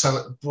 Balderdash,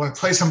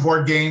 play some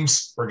board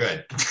games. We're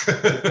good.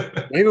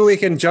 Maybe we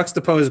can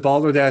juxtapose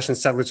Balderdash and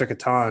Settlers of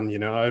Catan. You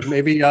know,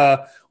 maybe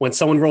when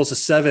someone rolls a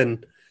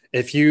 7,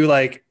 if you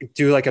like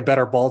do like a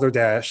better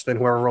Balderdash than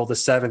whoever rolled a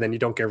 7, then you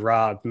don't get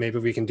robbed. Maybe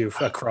we can do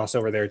a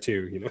crossover there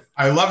too. You know,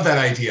 I love that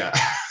idea.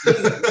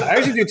 I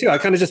actually do too. I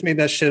kind of just made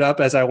that shit up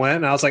as I went.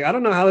 And I was like, I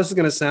don't know how this is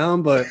going to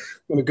sound, but I'm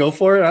going to go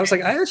for it. I was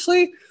like, I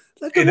actually,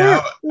 that could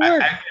work.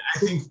 I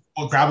think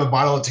we'll grab a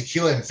bottle of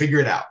tequila and figure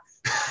it out.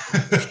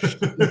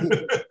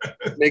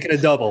 Make it a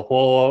double. Well,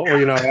 or,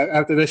 you know,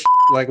 after this,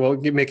 like, we'll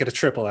make it a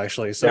triple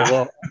actually. So,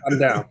 well, I'm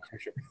down. For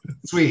sure.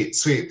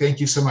 Sweet. Thank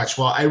you so much.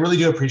 Well, I really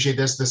do appreciate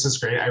this. This is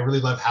great. I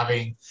really love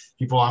having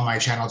people on my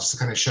channel just to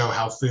kind of show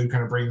how food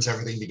kind of brings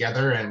everything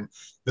together. And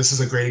this is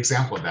a great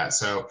example of that.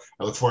 So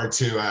I look forward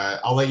to,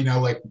 I'll let you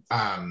know, like,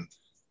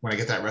 when I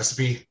get that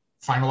recipe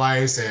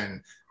finalized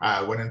and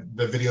when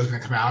the video is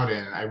going to come out.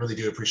 And I really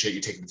do appreciate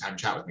you taking the time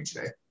to chat with me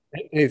today.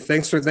 Hey,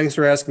 thanks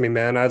for asking me,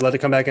 man. I'd love to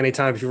come back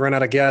anytime. If you run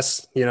out of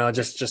guests, you know,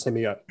 just hit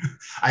me up.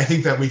 I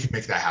think that we can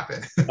make that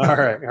happen. All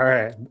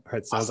right.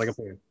 Sounds like a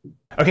plan.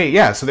 Okay,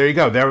 yeah, so there you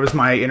go. There was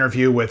my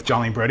interview with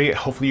Jon Lee Brody.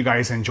 Hopefully you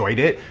guys enjoyed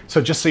it.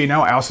 So just so you know,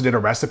 I also did a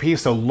recipe.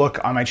 So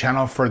look on my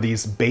channel for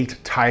these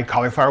baked Thai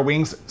cauliflower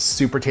wings.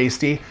 Super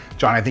tasty.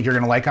 John, I think you're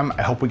gonna like them.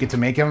 I hope we get to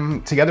make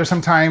them together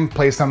sometime,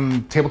 play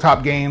some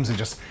tabletop games and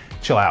just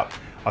chill out.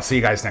 I'll see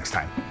you guys next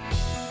time.